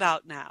all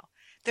about now.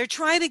 They're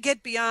trying to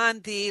get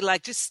beyond the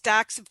just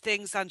stacks of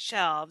things on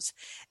shelves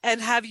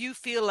and have you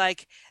feel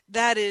like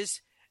that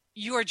is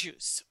your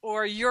juice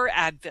or your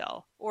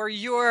Advil or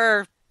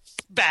your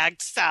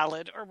bagged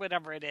salad or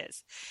whatever it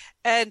is.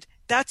 And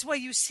that's why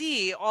you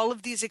see all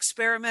of these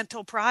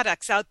experimental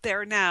products out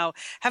there now.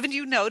 Haven't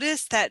you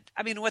noticed that,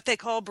 what they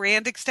call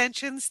brand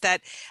extensions,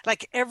 that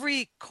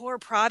every core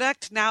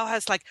product now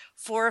has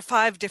 4 or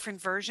 5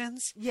 different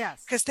versions?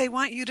 Yes. Because they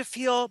want you to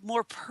feel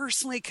more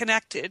personally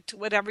connected to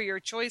whatever your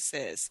choice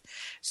is.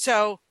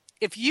 So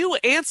if you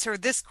answer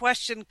this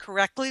question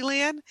correctly,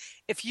 Leanne,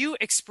 if you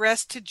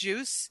express to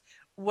juice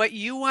what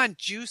you want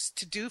juice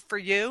to do for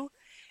you,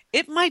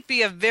 it might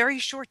be a very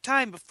short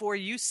time before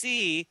you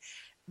see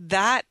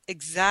that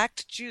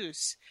exact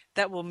juice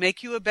that will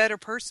make you a better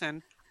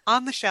person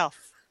on the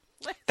shelf.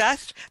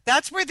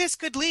 That's where this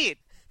could lead.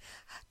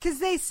 Because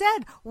they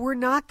said we're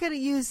not going to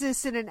use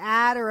this in an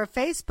ad or a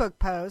Facebook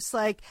post.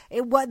 So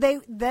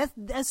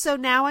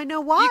now I know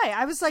why.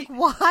 I was like,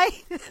 why?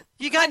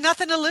 You got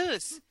nothing to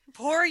lose.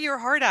 Pour your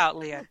heart out,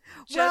 Leah.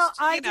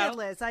 I did,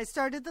 Liz. I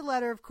started the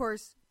letter, of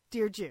course,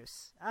 Dear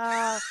Juice.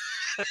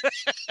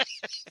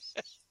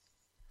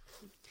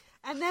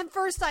 And then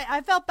first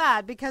I felt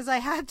bad because I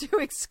had to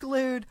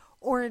exclude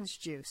orange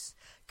juice.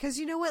 Because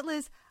you know what,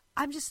 Liz?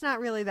 I'm just not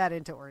really that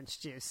into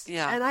orange juice.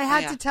 Yeah. And I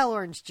had to tell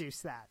orange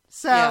juice that.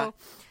 So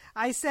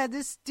I said,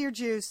 this Dear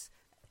Juice,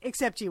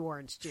 except you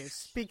orange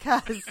juice,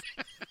 because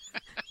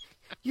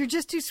you're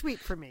just too sweet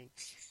for me.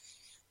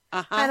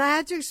 And I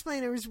had to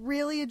explain it was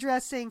really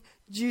addressing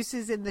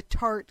juices in the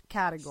tart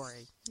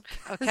category.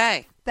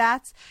 Okay.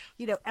 That's,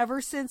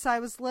 ever since I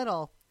was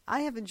little,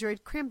 I have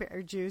enjoyed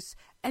cranberry juice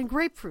and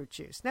grapefruit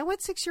juice. Now, what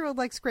 6-year-old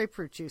likes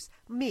grapefruit juice?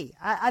 Me.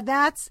 I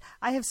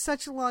have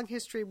such a long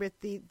history with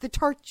the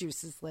tart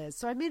juices, Liz.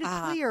 So I made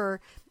it clear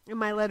in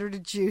my letter to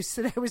Juice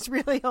that I was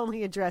really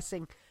only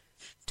addressing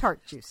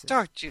tart juices.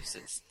 Tart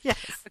juices. Yes.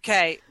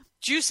 Okay.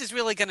 Juice is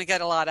really going to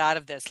get a lot out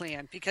of this,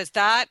 Leanne, because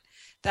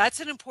that's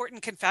an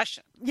important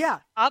confession.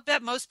 Yeah. I'll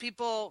bet most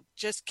people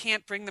just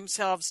can't bring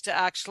themselves to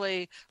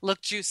actually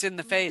look Juice in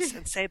the face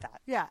and say that.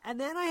 Yeah. And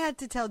then I had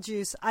to tell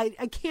Juice, I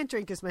can't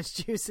drink as much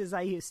juice as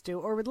I used to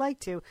or would like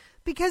to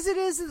because it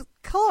is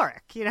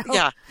caloric,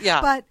 Yeah.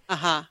 But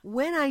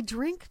when I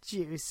drink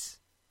juice,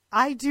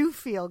 I do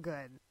feel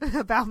good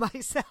about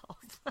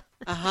myself.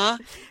 Uh-huh.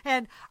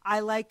 And I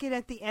like it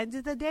at the end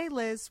of the day,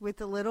 Liz, with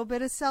a little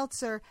bit of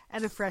seltzer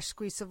and a fresh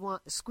squeeze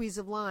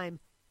of lime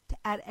to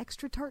add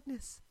extra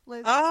tartness,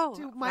 Liz,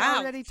 to my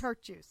already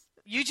tart juice.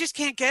 You just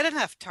can't get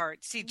enough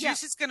tart. See,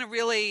 Juice is going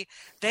to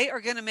they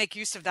are going to make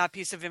use of that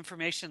piece of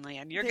information,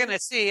 Leanne. You're going to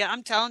see,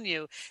 I'm telling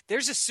you,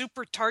 there's a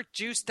super tart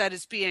juice that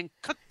is being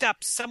cooked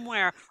up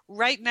somewhere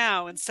right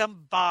now in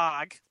some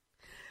bog.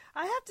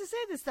 I have to say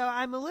this, though.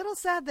 I'm a little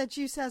sad that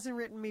Juice hasn't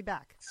written me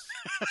back.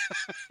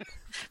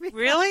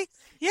 Really?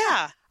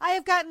 Yeah. I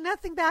have gotten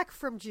nothing back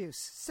from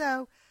Juice.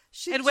 So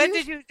when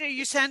did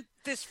you send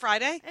this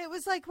Friday? It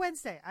was like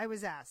Wednesday, I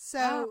was asked.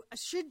 So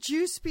should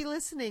Juice be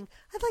listening?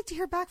 I'd like to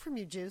hear back from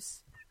you,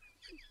 Juice.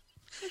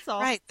 That's all.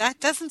 Right. That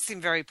doesn't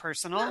seem very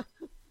personal.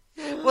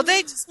 Well,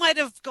 they just might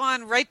have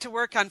gone right to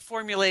work on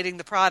formulating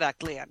the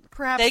product, Leanne.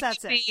 Perhaps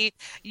that's it.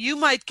 You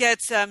might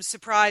get some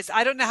surprise.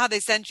 I don't know how they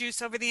send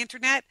juice over the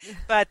internet,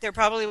 but they're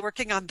probably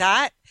working on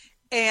that.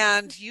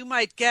 And you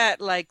might get,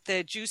 like,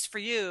 the juice for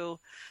you,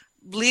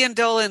 Leanne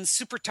Dolan's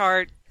Super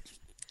Tart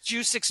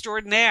Juice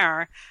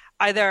Extraordinaire,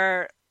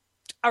 either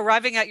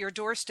arriving at your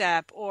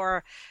doorstep,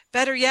 or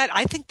better yet,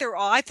 I think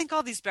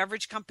all these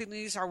beverage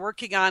companies are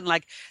working on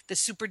like the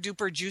super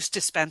duper juice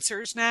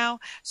dispensers now,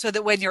 so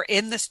that when you're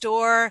in the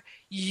store,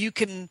 you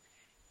can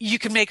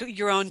make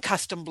your own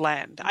custom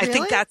blend. Really?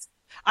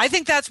 I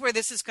think that's where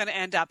this is going to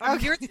end up. I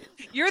mean,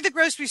 you're the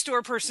grocery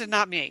store person,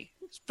 not me.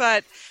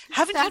 But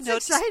haven't you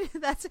noticed?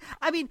 Exciting.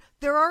 I mean,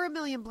 there are a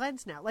million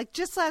blends now. Like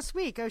just last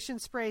week, Ocean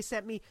Spray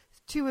sent me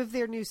 2 of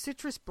their new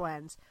citrus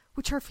blends,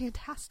 which are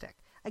fantastic.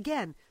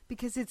 Again,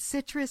 because it's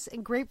citrus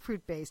and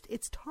grapefruit based.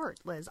 It's tart,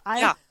 Liz.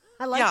 I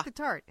like the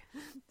tart.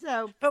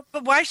 So, but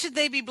why should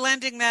they be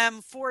blending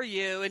them for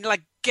you and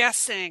like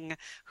guessing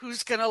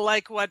who's going to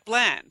like what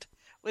blend?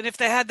 When if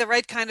they had the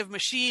right kind of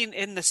machine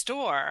in the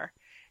store,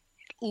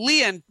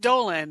 Leanne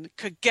Dolan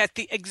could get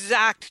the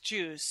exact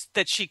juice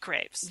that she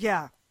craves.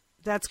 Yeah,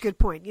 that's a good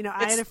point. You know,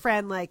 I had a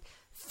friend like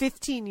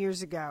 15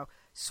 years ago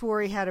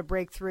swore he had a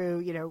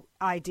breakthrough,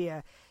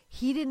 idea.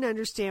 He didn't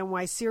understand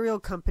why cereal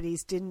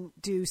companies didn't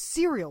do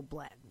cereal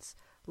blends.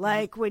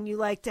 Like when you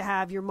like to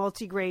have your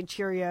multigrain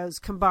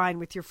Cheerios combined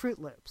with your Fruit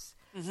Loops.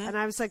 Mm-hmm. And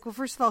I was like, well,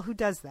 first of all, who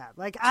does that?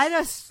 Like,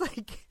 I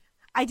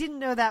didn't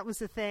know that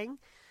was a thing.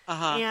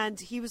 Uh-huh. And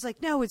he was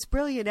like, no, it's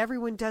brilliant.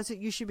 Everyone does it.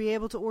 You should be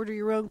able to order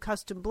your own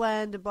custom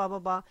blend and blah, blah,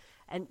 blah.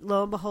 And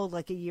lo and behold,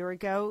 like a year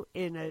ago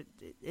in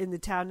the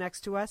town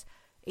next to us,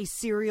 a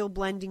cereal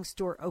blending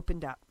store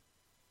opened up.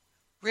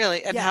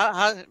 Really? And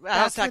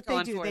how's that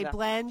going for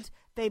them?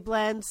 They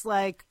blend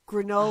like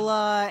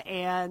granola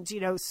and,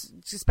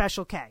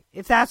 Special K.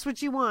 If that's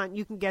what you want,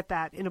 you can get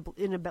that in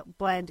a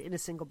blend in a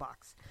single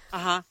box.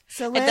 Uh-huh.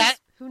 So Liz,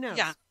 who knows?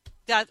 Yeah.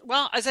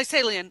 Well, as I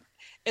say, Leanne,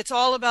 it's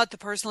all about the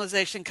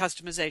personalization,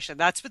 customization.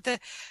 That's what the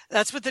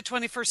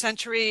 21st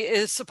century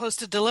is supposed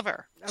to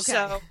deliver. Okay.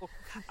 So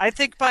I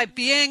think by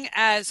being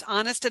as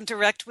honest and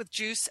direct with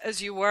Juice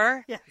as you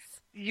were, yes,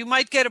 you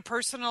might get a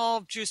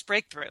personal juice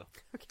breakthrough,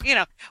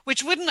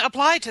 which wouldn't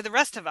apply to the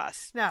rest of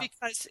us. No.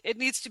 Because it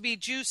needs to be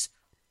juice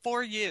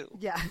for you.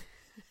 Yeah.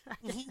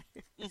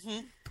 Mm-hmm. Mm-hmm.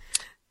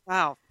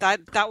 Wow.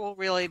 That will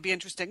really be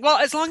interesting. Well,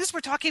 as long as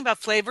we're talking about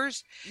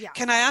flavors,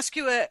 can I ask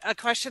you a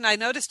question I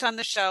noticed on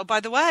the show? By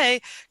the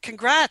way,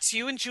 congrats.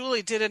 You and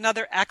Julie did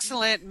another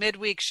excellent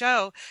midweek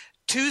show.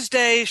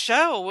 Tuesday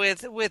show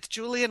with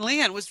Julie and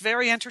Leanne was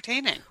very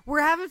entertaining.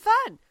 We're having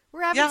fun.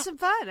 We're having some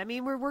fun. I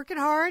mean, we're working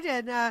hard,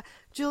 and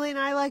Julie and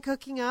I like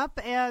hooking up,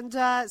 and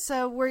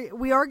so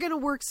we are going to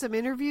work some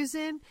interviews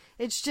in.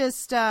 It's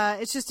just a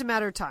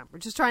matter of time. We're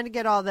just trying to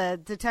get all the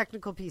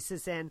technical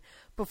pieces in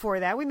before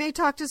that. We may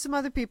talk to some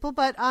other people,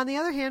 but on the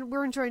other hand,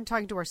 we're enjoying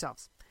talking to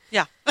ourselves.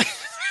 Yeah.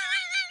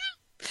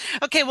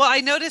 Okay. Well,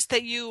 I noticed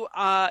that you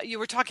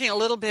were talking a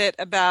little bit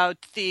about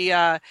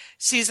the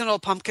seasonal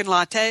pumpkin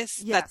lattes.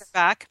 Yes. That's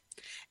back.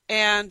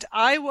 And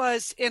I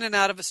was in and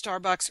out of a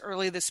Starbucks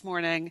early this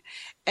morning,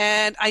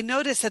 and I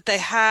noticed that they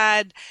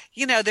had,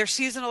 their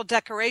seasonal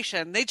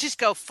decoration. They just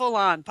go full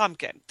on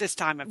pumpkin this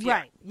time of year.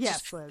 Right.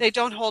 Yes. Liz. They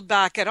don't hold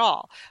back at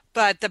all.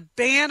 But the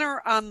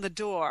banner on the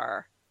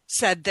door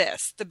said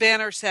this. The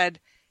banner said,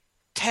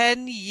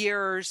 10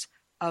 years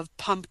of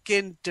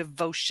pumpkin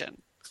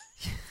devotion.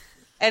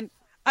 And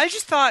I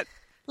just thought,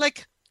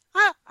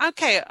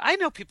 okay, I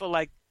know people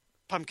like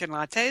pumpkin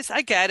lattes.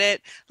 I get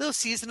it. A little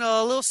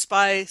seasonal, a little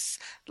spice,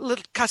 a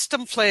little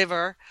custom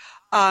flavor.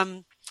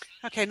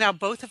 Okay, now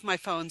both of my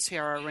phones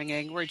here are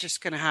ringing. We're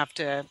just going to have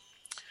to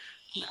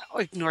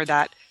ignore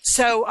that.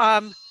 So,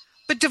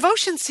 but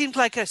devotion seemed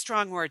like a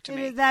strong word to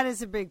me. That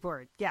is a big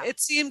word. Yeah. It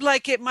seemed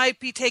like it might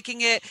be taking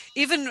it,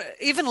 even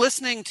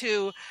listening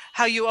to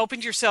how you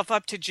opened yourself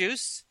up to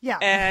juice. Yeah.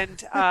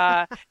 And,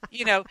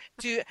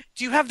 do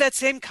you have that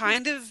same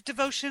kind of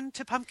devotion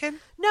to pumpkin?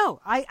 No,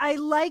 I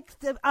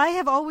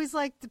have always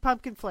liked the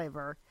pumpkin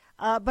flavor.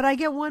 But I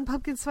get one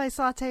pumpkin spice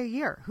latte a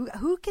year.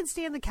 Who can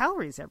stand the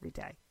calories every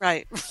day?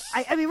 Right.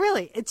 I mean,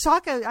 really,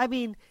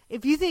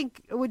 if you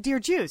think, dear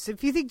Juice,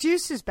 if you think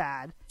juice is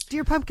bad,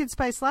 Dear Pumpkin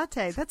Spice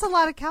Latte. That's a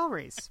lot of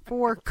calories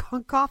for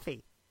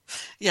coffee.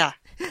 Yeah.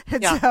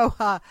 And so,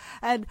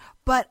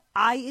 but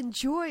I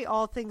enjoy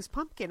all things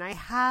pumpkin. I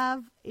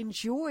have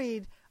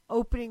enjoyed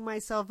opening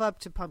myself up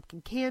to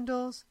pumpkin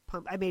candles.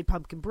 I made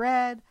pumpkin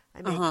bread.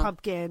 I made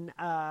pumpkin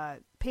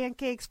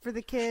pancakes for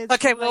the kids.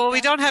 Okay, well, we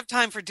don't have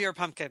time for Dear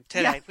Pumpkin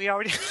today. Yeah. We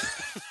already...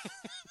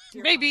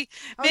 maybe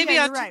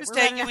on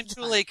Tuesday you and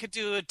Julie could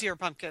do a Dear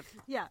Pumpkin.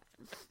 Yeah.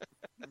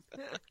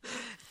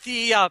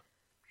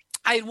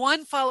 I had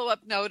one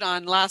follow-up note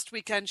on last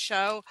weekend's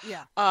show.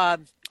 Yeah.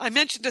 I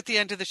mentioned at the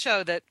end of the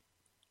show that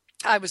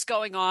I was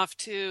going off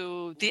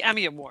to the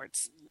Emmy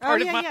Awards.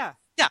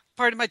 Yeah,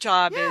 part of my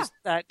job is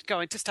that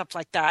going to stuff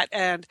like that,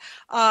 and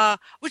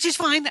which is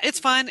fine. It's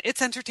fun.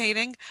 It's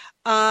entertaining.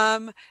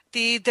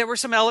 There were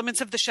some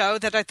elements of the show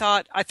that I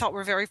thought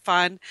were very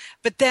fun.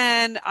 But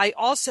then I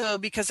also,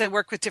 because I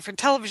work with different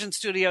television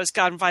studios,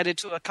 got invited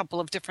to a couple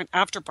of different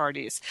after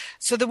parties.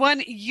 So the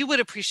one you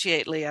would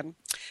appreciate, Lian.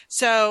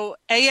 So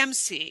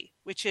AMC,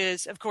 which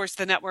is of course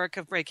the network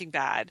of Breaking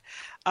Bad,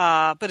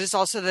 but is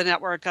also the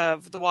network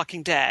of The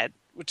Walking Dead,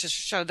 which is a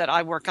show that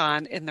I work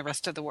on in the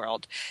rest of the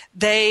world.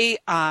 They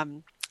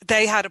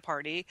had a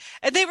party,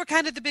 and they were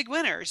kind of the big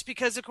winners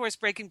because, of course,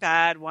 Breaking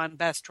Bad won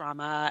Best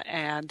Drama.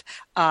 And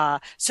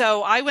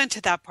so I went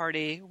to that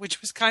party,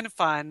 which was kind of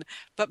fun,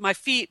 but my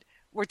feet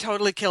were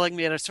totally killing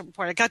me at a certain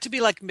point. It got to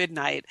be like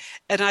midnight,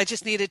 and I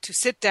just needed to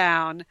sit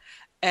down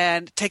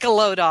and take a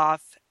load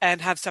off and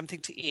have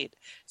something to eat.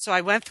 So I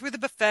went through the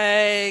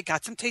buffet,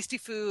 got some tasty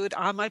food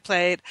on my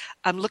plate.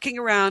 I'm looking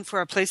around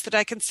for a place that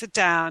I can sit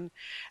down.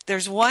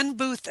 There's one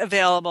booth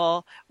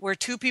available where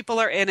two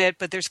people are in it,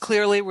 but there's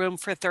clearly room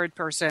for a third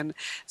person.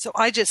 So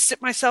I just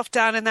sit myself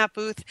down in that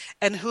booth,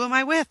 and who am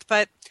I with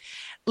but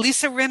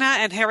Lisa Rinna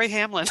and Harry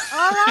Hamlin.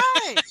 All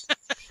right.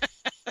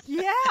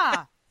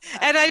 Yeah.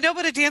 And I know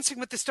what a Dancing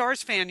with the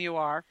Stars fan you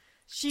are.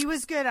 She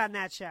was good on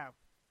that show.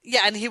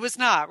 Yeah, and he was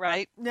not,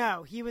 right?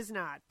 No, he was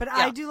not. But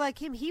I do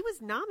like him. He was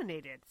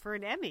nominated for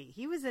an Emmy.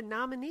 He was a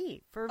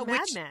nominee for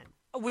Mad Men.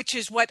 Which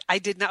is what I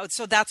did not.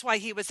 So that's why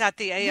he was at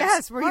the AFC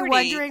Yes, were party. You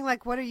wondering,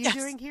 like, what are you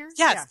doing here?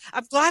 Yes. Yeah.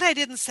 I'm glad I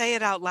didn't say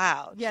it out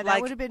loud. Yeah, that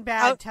would have been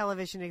bad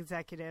television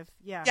executive.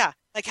 Yeah. Yeah.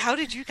 Like, how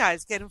did you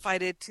guys get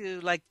invited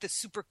to, like, the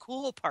super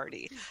cool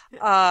party?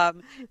 But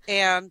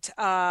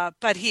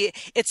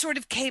it sort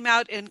of came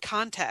out in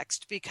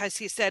context because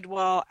he said,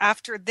 well,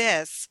 after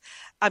this,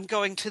 I'm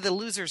going to the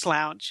Losers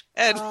Lounge.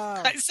 And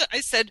I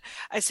said,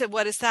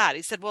 what is that?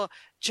 He said, well,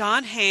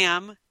 John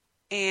Hamm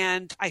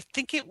and I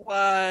think it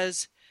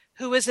was,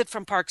 who is it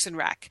from Parks and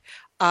Rec?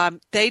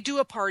 They do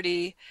a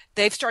party.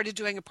 They've started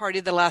doing a party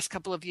the last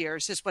couple of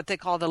years. Is what they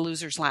call the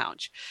Losers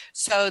Lounge,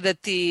 so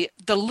that the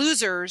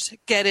losers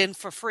get in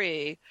for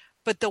free,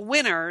 but the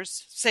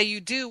winners, say you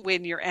do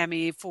win your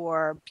Emmy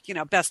for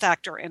Best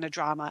Actor in a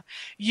Drama,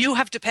 you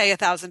have to pay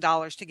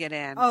 $1,000 to get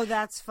in. Oh,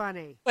 that's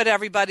funny. But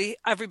everybody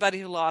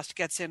who lost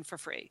gets in for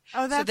free.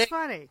 Oh, that's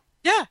funny.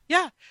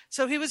 Yeah.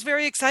 So he was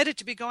very excited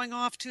to be going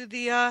off to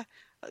the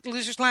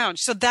Losers Lounge.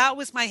 So that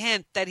was my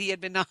hint that he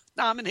had been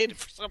nominated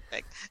for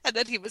something and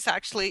that he was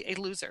actually a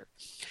loser.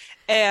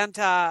 And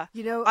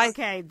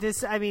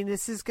this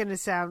is going to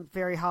sound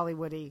very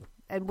Hollywoody,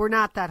 and we're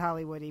not that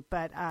Hollywoody,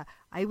 but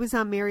I was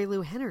on Mary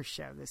Lou Henner's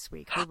show this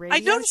week. Her radio I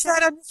noticed show.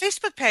 that on the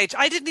Facebook page.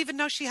 I didn't even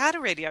know she had a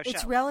radio show.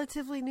 It's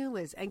relatively new,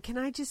 Liz. And can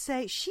I just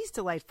say, she's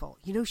delightful.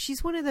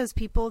 She's one of those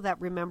people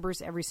that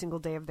remembers every single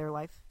day of their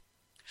life.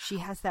 She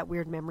has that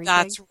weird memory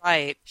That's thing.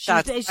 Right.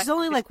 She's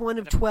only like one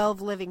of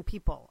 12 living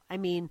people. I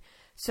mean,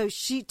 so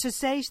to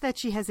say that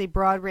she has a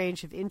broad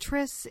range of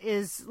interests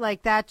is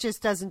like, that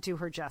just doesn't do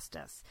her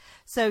justice.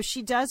 So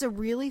she does a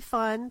really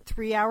fun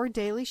 3-hour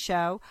daily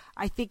show.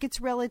 I think it's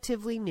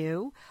relatively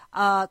new,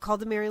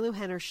 called the Mary Lou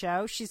Henner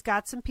Show. She's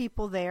got some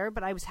people there,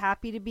 but I was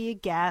happy to be a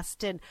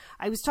guest. And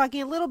I was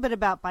talking a little bit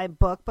about my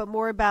book, but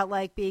more about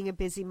like being a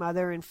busy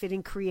mother and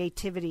fitting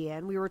creativity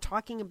in. We were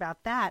talking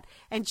about that.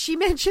 And she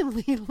mentioned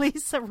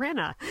Lisa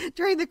Rinna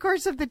during the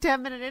course of the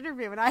 10-minute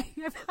interview. And I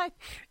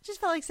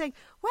just felt like saying,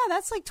 wow,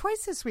 that's like twice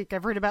this week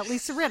I've heard about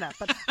Lisa Rinna.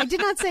 But I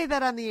did not say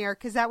that on the air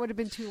because that would have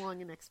been too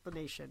long an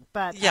explanation.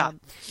 But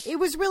it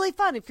was really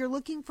fun. If you're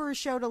looking for a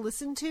show to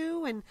listen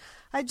to, and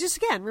just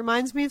again,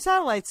 reminds me of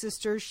Satellite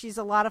Sisters, she's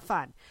a lot of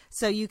fun.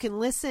 So you can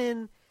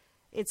listen.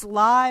 It's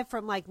live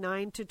from like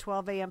 9 to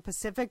 12 a.m.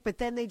 Pacific, but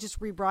then they just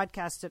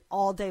rebroadcast it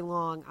all day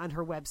long on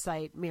her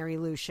website,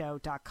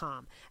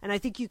 maryloushow.com. And I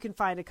think you can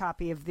find a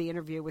copy of the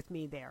interview with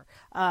me there.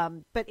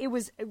 But it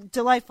was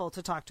delightful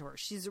to talk to her.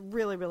 She's a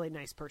really, really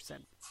nice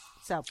person.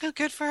 So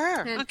good for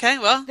her. Okay,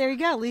 well. There you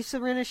go. Lisa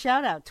Rinna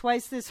shout out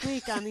twice this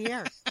week on the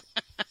air.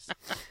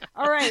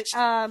 All right.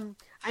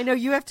 I know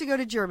you have to go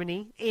to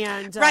Germany.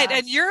 And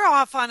you're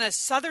off on a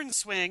southern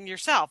swing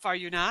yourself, are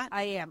you not?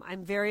 I am.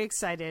 I'm very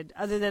excited,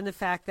 other than the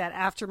fact that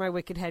after my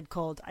wicked head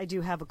cold, I do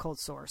have a cold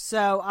sore.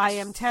 So I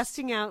am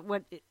testing out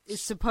what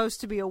is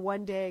supposed to be a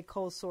 1-day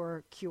cold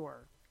sore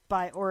cure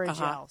by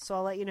Oragel. So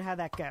I'll let you know how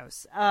that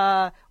goes.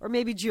 Or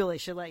maybe Julie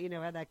should let you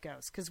know how that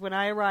goes. Because when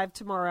I arrive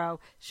tomorrow,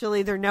 she'll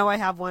either know I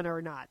have one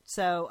or not.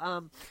 So,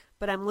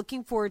 but I'm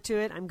looking forward to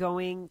it. I'm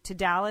going to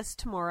Dallas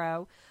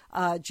tomorrow.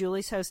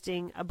 Julie's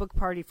hosting a book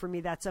party for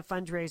me. That's a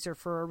fundraiser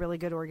for a really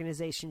good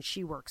organization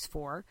she works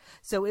for.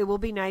 So it will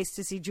be nice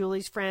to see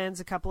Julie's friends,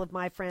 a couple of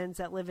my friends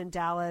that live in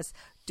Dallas,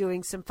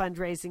 doing some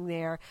fundraising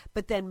there.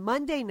 But then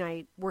Monday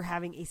night, we're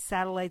having a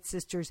Satellite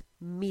Sisters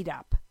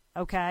meetup.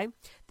 Okay?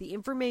 The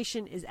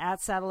information is at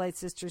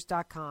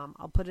satellitesisters.com.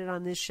 I'll put it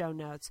on this show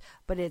notes.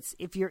 But it's,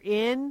 if you're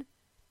in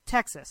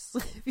Texas,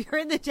 if you're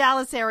in the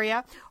Dallas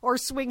area or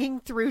swinging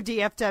through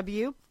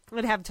DFW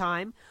and have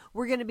time,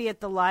 we're going to be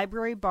at the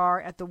Library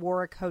Bar at the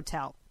Warwick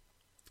Hotel.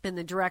 And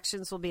the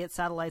directions will be at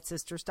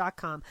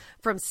satellitesisters.com.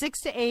 From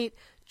 6 to 8,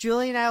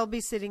 Julie and I will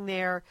be sitting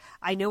there.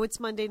 I know it's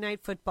Monday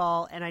Night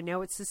Football, and I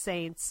know it's the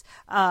Saints,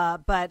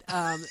 but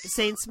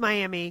Saints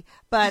Miami.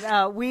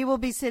 But we will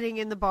be sitting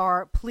in the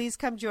bar. Please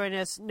come join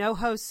us. No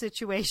host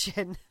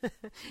situation.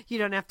 You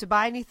don't have to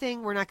buy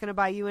anything. We're not going to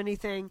buy you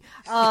anything.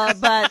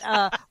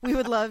 But we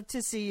would love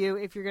to see you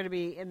if you're going to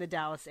be in the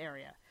Dallas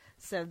area.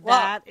 So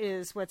that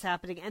is what's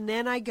happening. And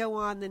then I go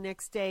on the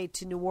next day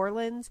to New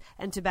Orleans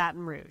and to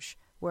Baton Rouge,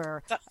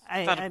 where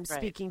I'm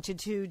speaking to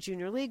 2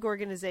 junior league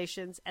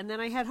organizations, and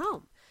then I head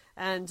home.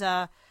 And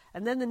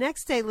then the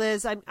next day,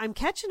 Liz, I'm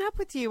catching up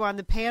with you on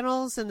the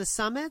panels and the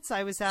summits.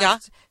 I was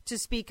asked to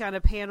speak on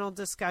a panel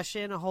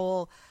discussion, a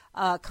whole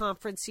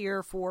conference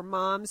here for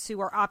moms who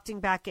are opting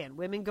back in,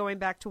 women going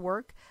back to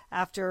work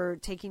after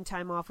taking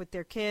time off with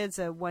their kids,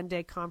 a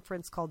one-day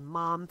conference called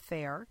Mom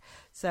Fair.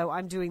 So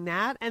I'm doing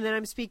that. And then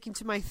I'm speaking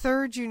to my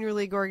 3rd junior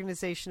league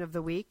organization of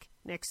the week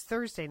next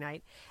Thursday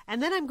night.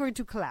 And then I'm going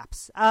to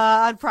collapse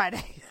on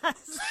Friday.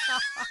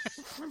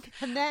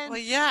 And then,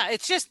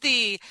 it's just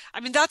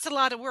that's a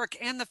lot of work.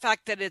 And the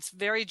fact that it's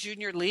very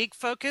junior league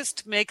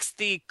focused makes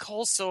the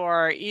cold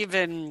sore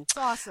even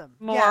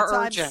more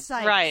urgent.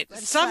 Right.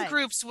 Some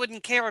groups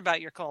wouldn't care about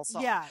your cold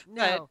sore. Yeah,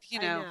 no, but,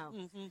 I know.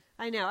 Mm-hmm.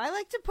 I know. I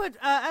like to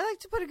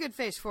put a good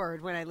face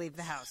forward when I leave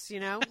the house,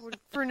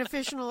 for an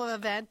official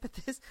event. But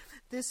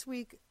this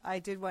week I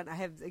did one. I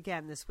have,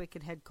 again, this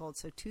wicked head cold.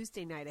 So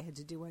Tuesday night I had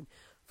to do one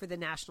for the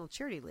National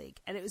Charity League.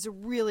 And it was a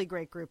really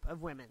great group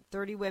of women,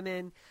 30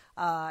 women.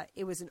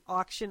 It was an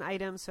auction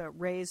item, so it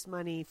raised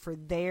money for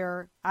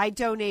I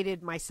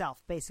donated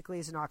myself, basically,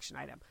 as an auction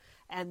item.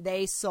 And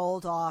they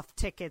sold off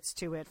tickets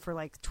to it for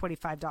like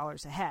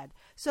 $25 a head.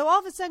 So all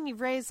of a sudden you've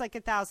raised like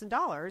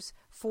 $1,000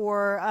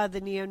 for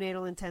the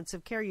neonatal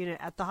intensive care unit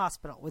at the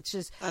hospital, which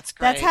is, that's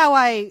great.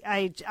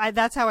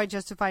 That's how I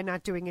justify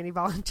not doing any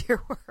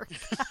volunteer work.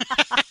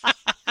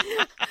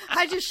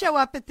 I just show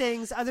up at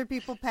things, other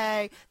people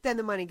pay, then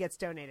the money gets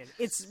donated.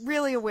 It's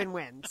really a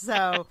win-win.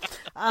 So,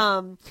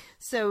 but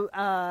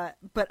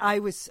I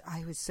was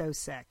so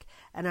sick,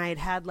 and I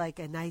had like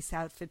a nice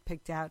outfit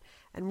picked out,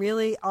 and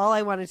really all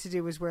I wanted to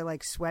do was wear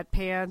like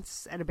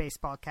sweatpants and a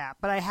baseball cap,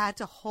 but I had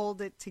to hold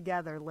it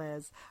together,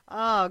 Liz.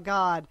 Oh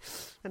God.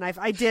 And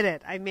I did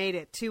it. I made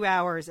it 2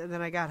 hours, and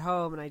then I got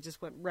home and I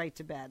just went right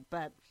to bed.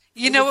 But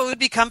what would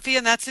be comfy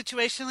in that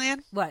situation,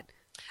 Leanne? What?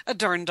 A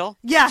dirndl.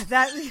 Yeah,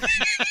 that.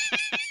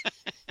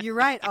 You're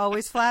right.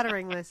 Always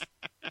flattering, Liz.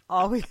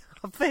 Always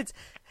fits.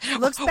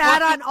 Looks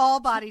bad on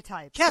all body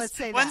types. Yes, let's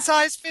say one that.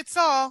 size fits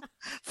all.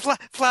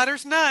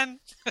 Flatters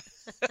none.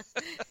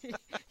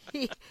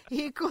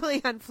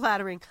 Equally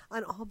unflattering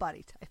on all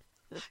body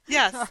types.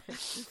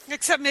 Yes,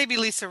 except maybe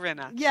Lisa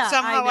Rinna. Yeah,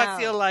 somehow I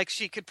feel like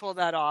she could pull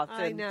that off.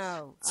 I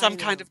know. Some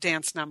kind of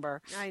dance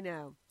number. I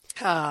know.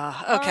 Okay.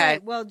 All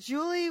right. Well,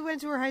 Julie went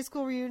to her high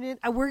school reunion.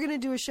 We're going to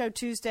do a show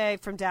Tuesday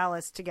from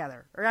Dallas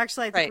together. Or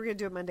actually, I think we're going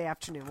to do it Monday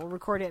afternoon. We'll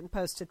record it and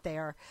post it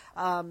there.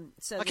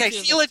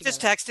 Sheila just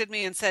texted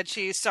me and said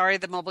she's sorry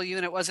the mobile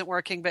unit wasn't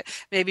working, but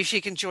maybe she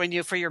can join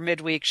you for your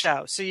midweek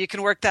show. So you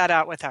can work that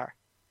out with her.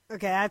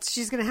 Okay.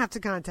 She's going to have to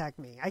contact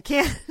me. I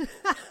can't.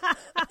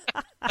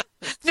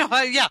 No,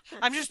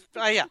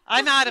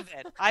 I'm out of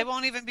it. I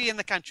won't even be in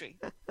the country.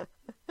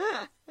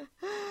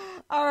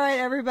 All right,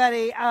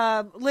 everybody.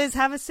 Liz,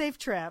 have a safe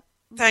trip.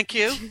 Thank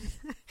you.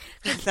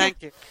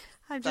 Thank you.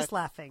 I'm just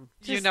laughing.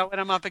 You know what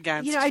I'm up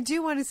against. I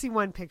do want to see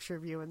one picture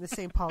of you in the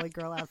St. Pauli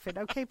girl outfit.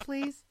 Okay,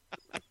 please?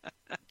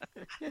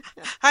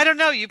 I don't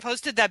know. You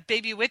posted that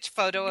baby witch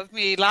photo of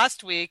me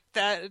last week.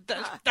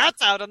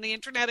 That's out on the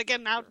internet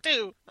again now,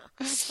 too.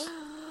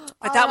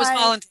 But that was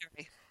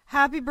voluntary.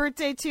 Happy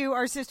birthday to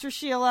our sister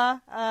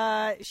Sheila.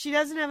 She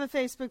doesn't have a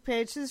Facebook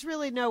page. So there's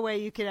really no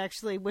way you could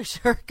actually wish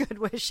her good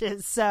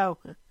wishes. So,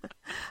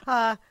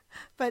 but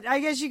I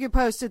guess you could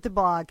post at the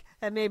blog.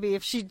 And maybe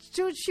if she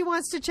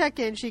wants to check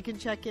in, she can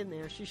check in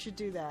there. She should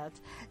do that.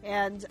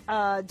 And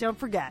don't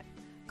forget,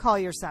 call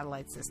your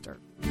satellite sister.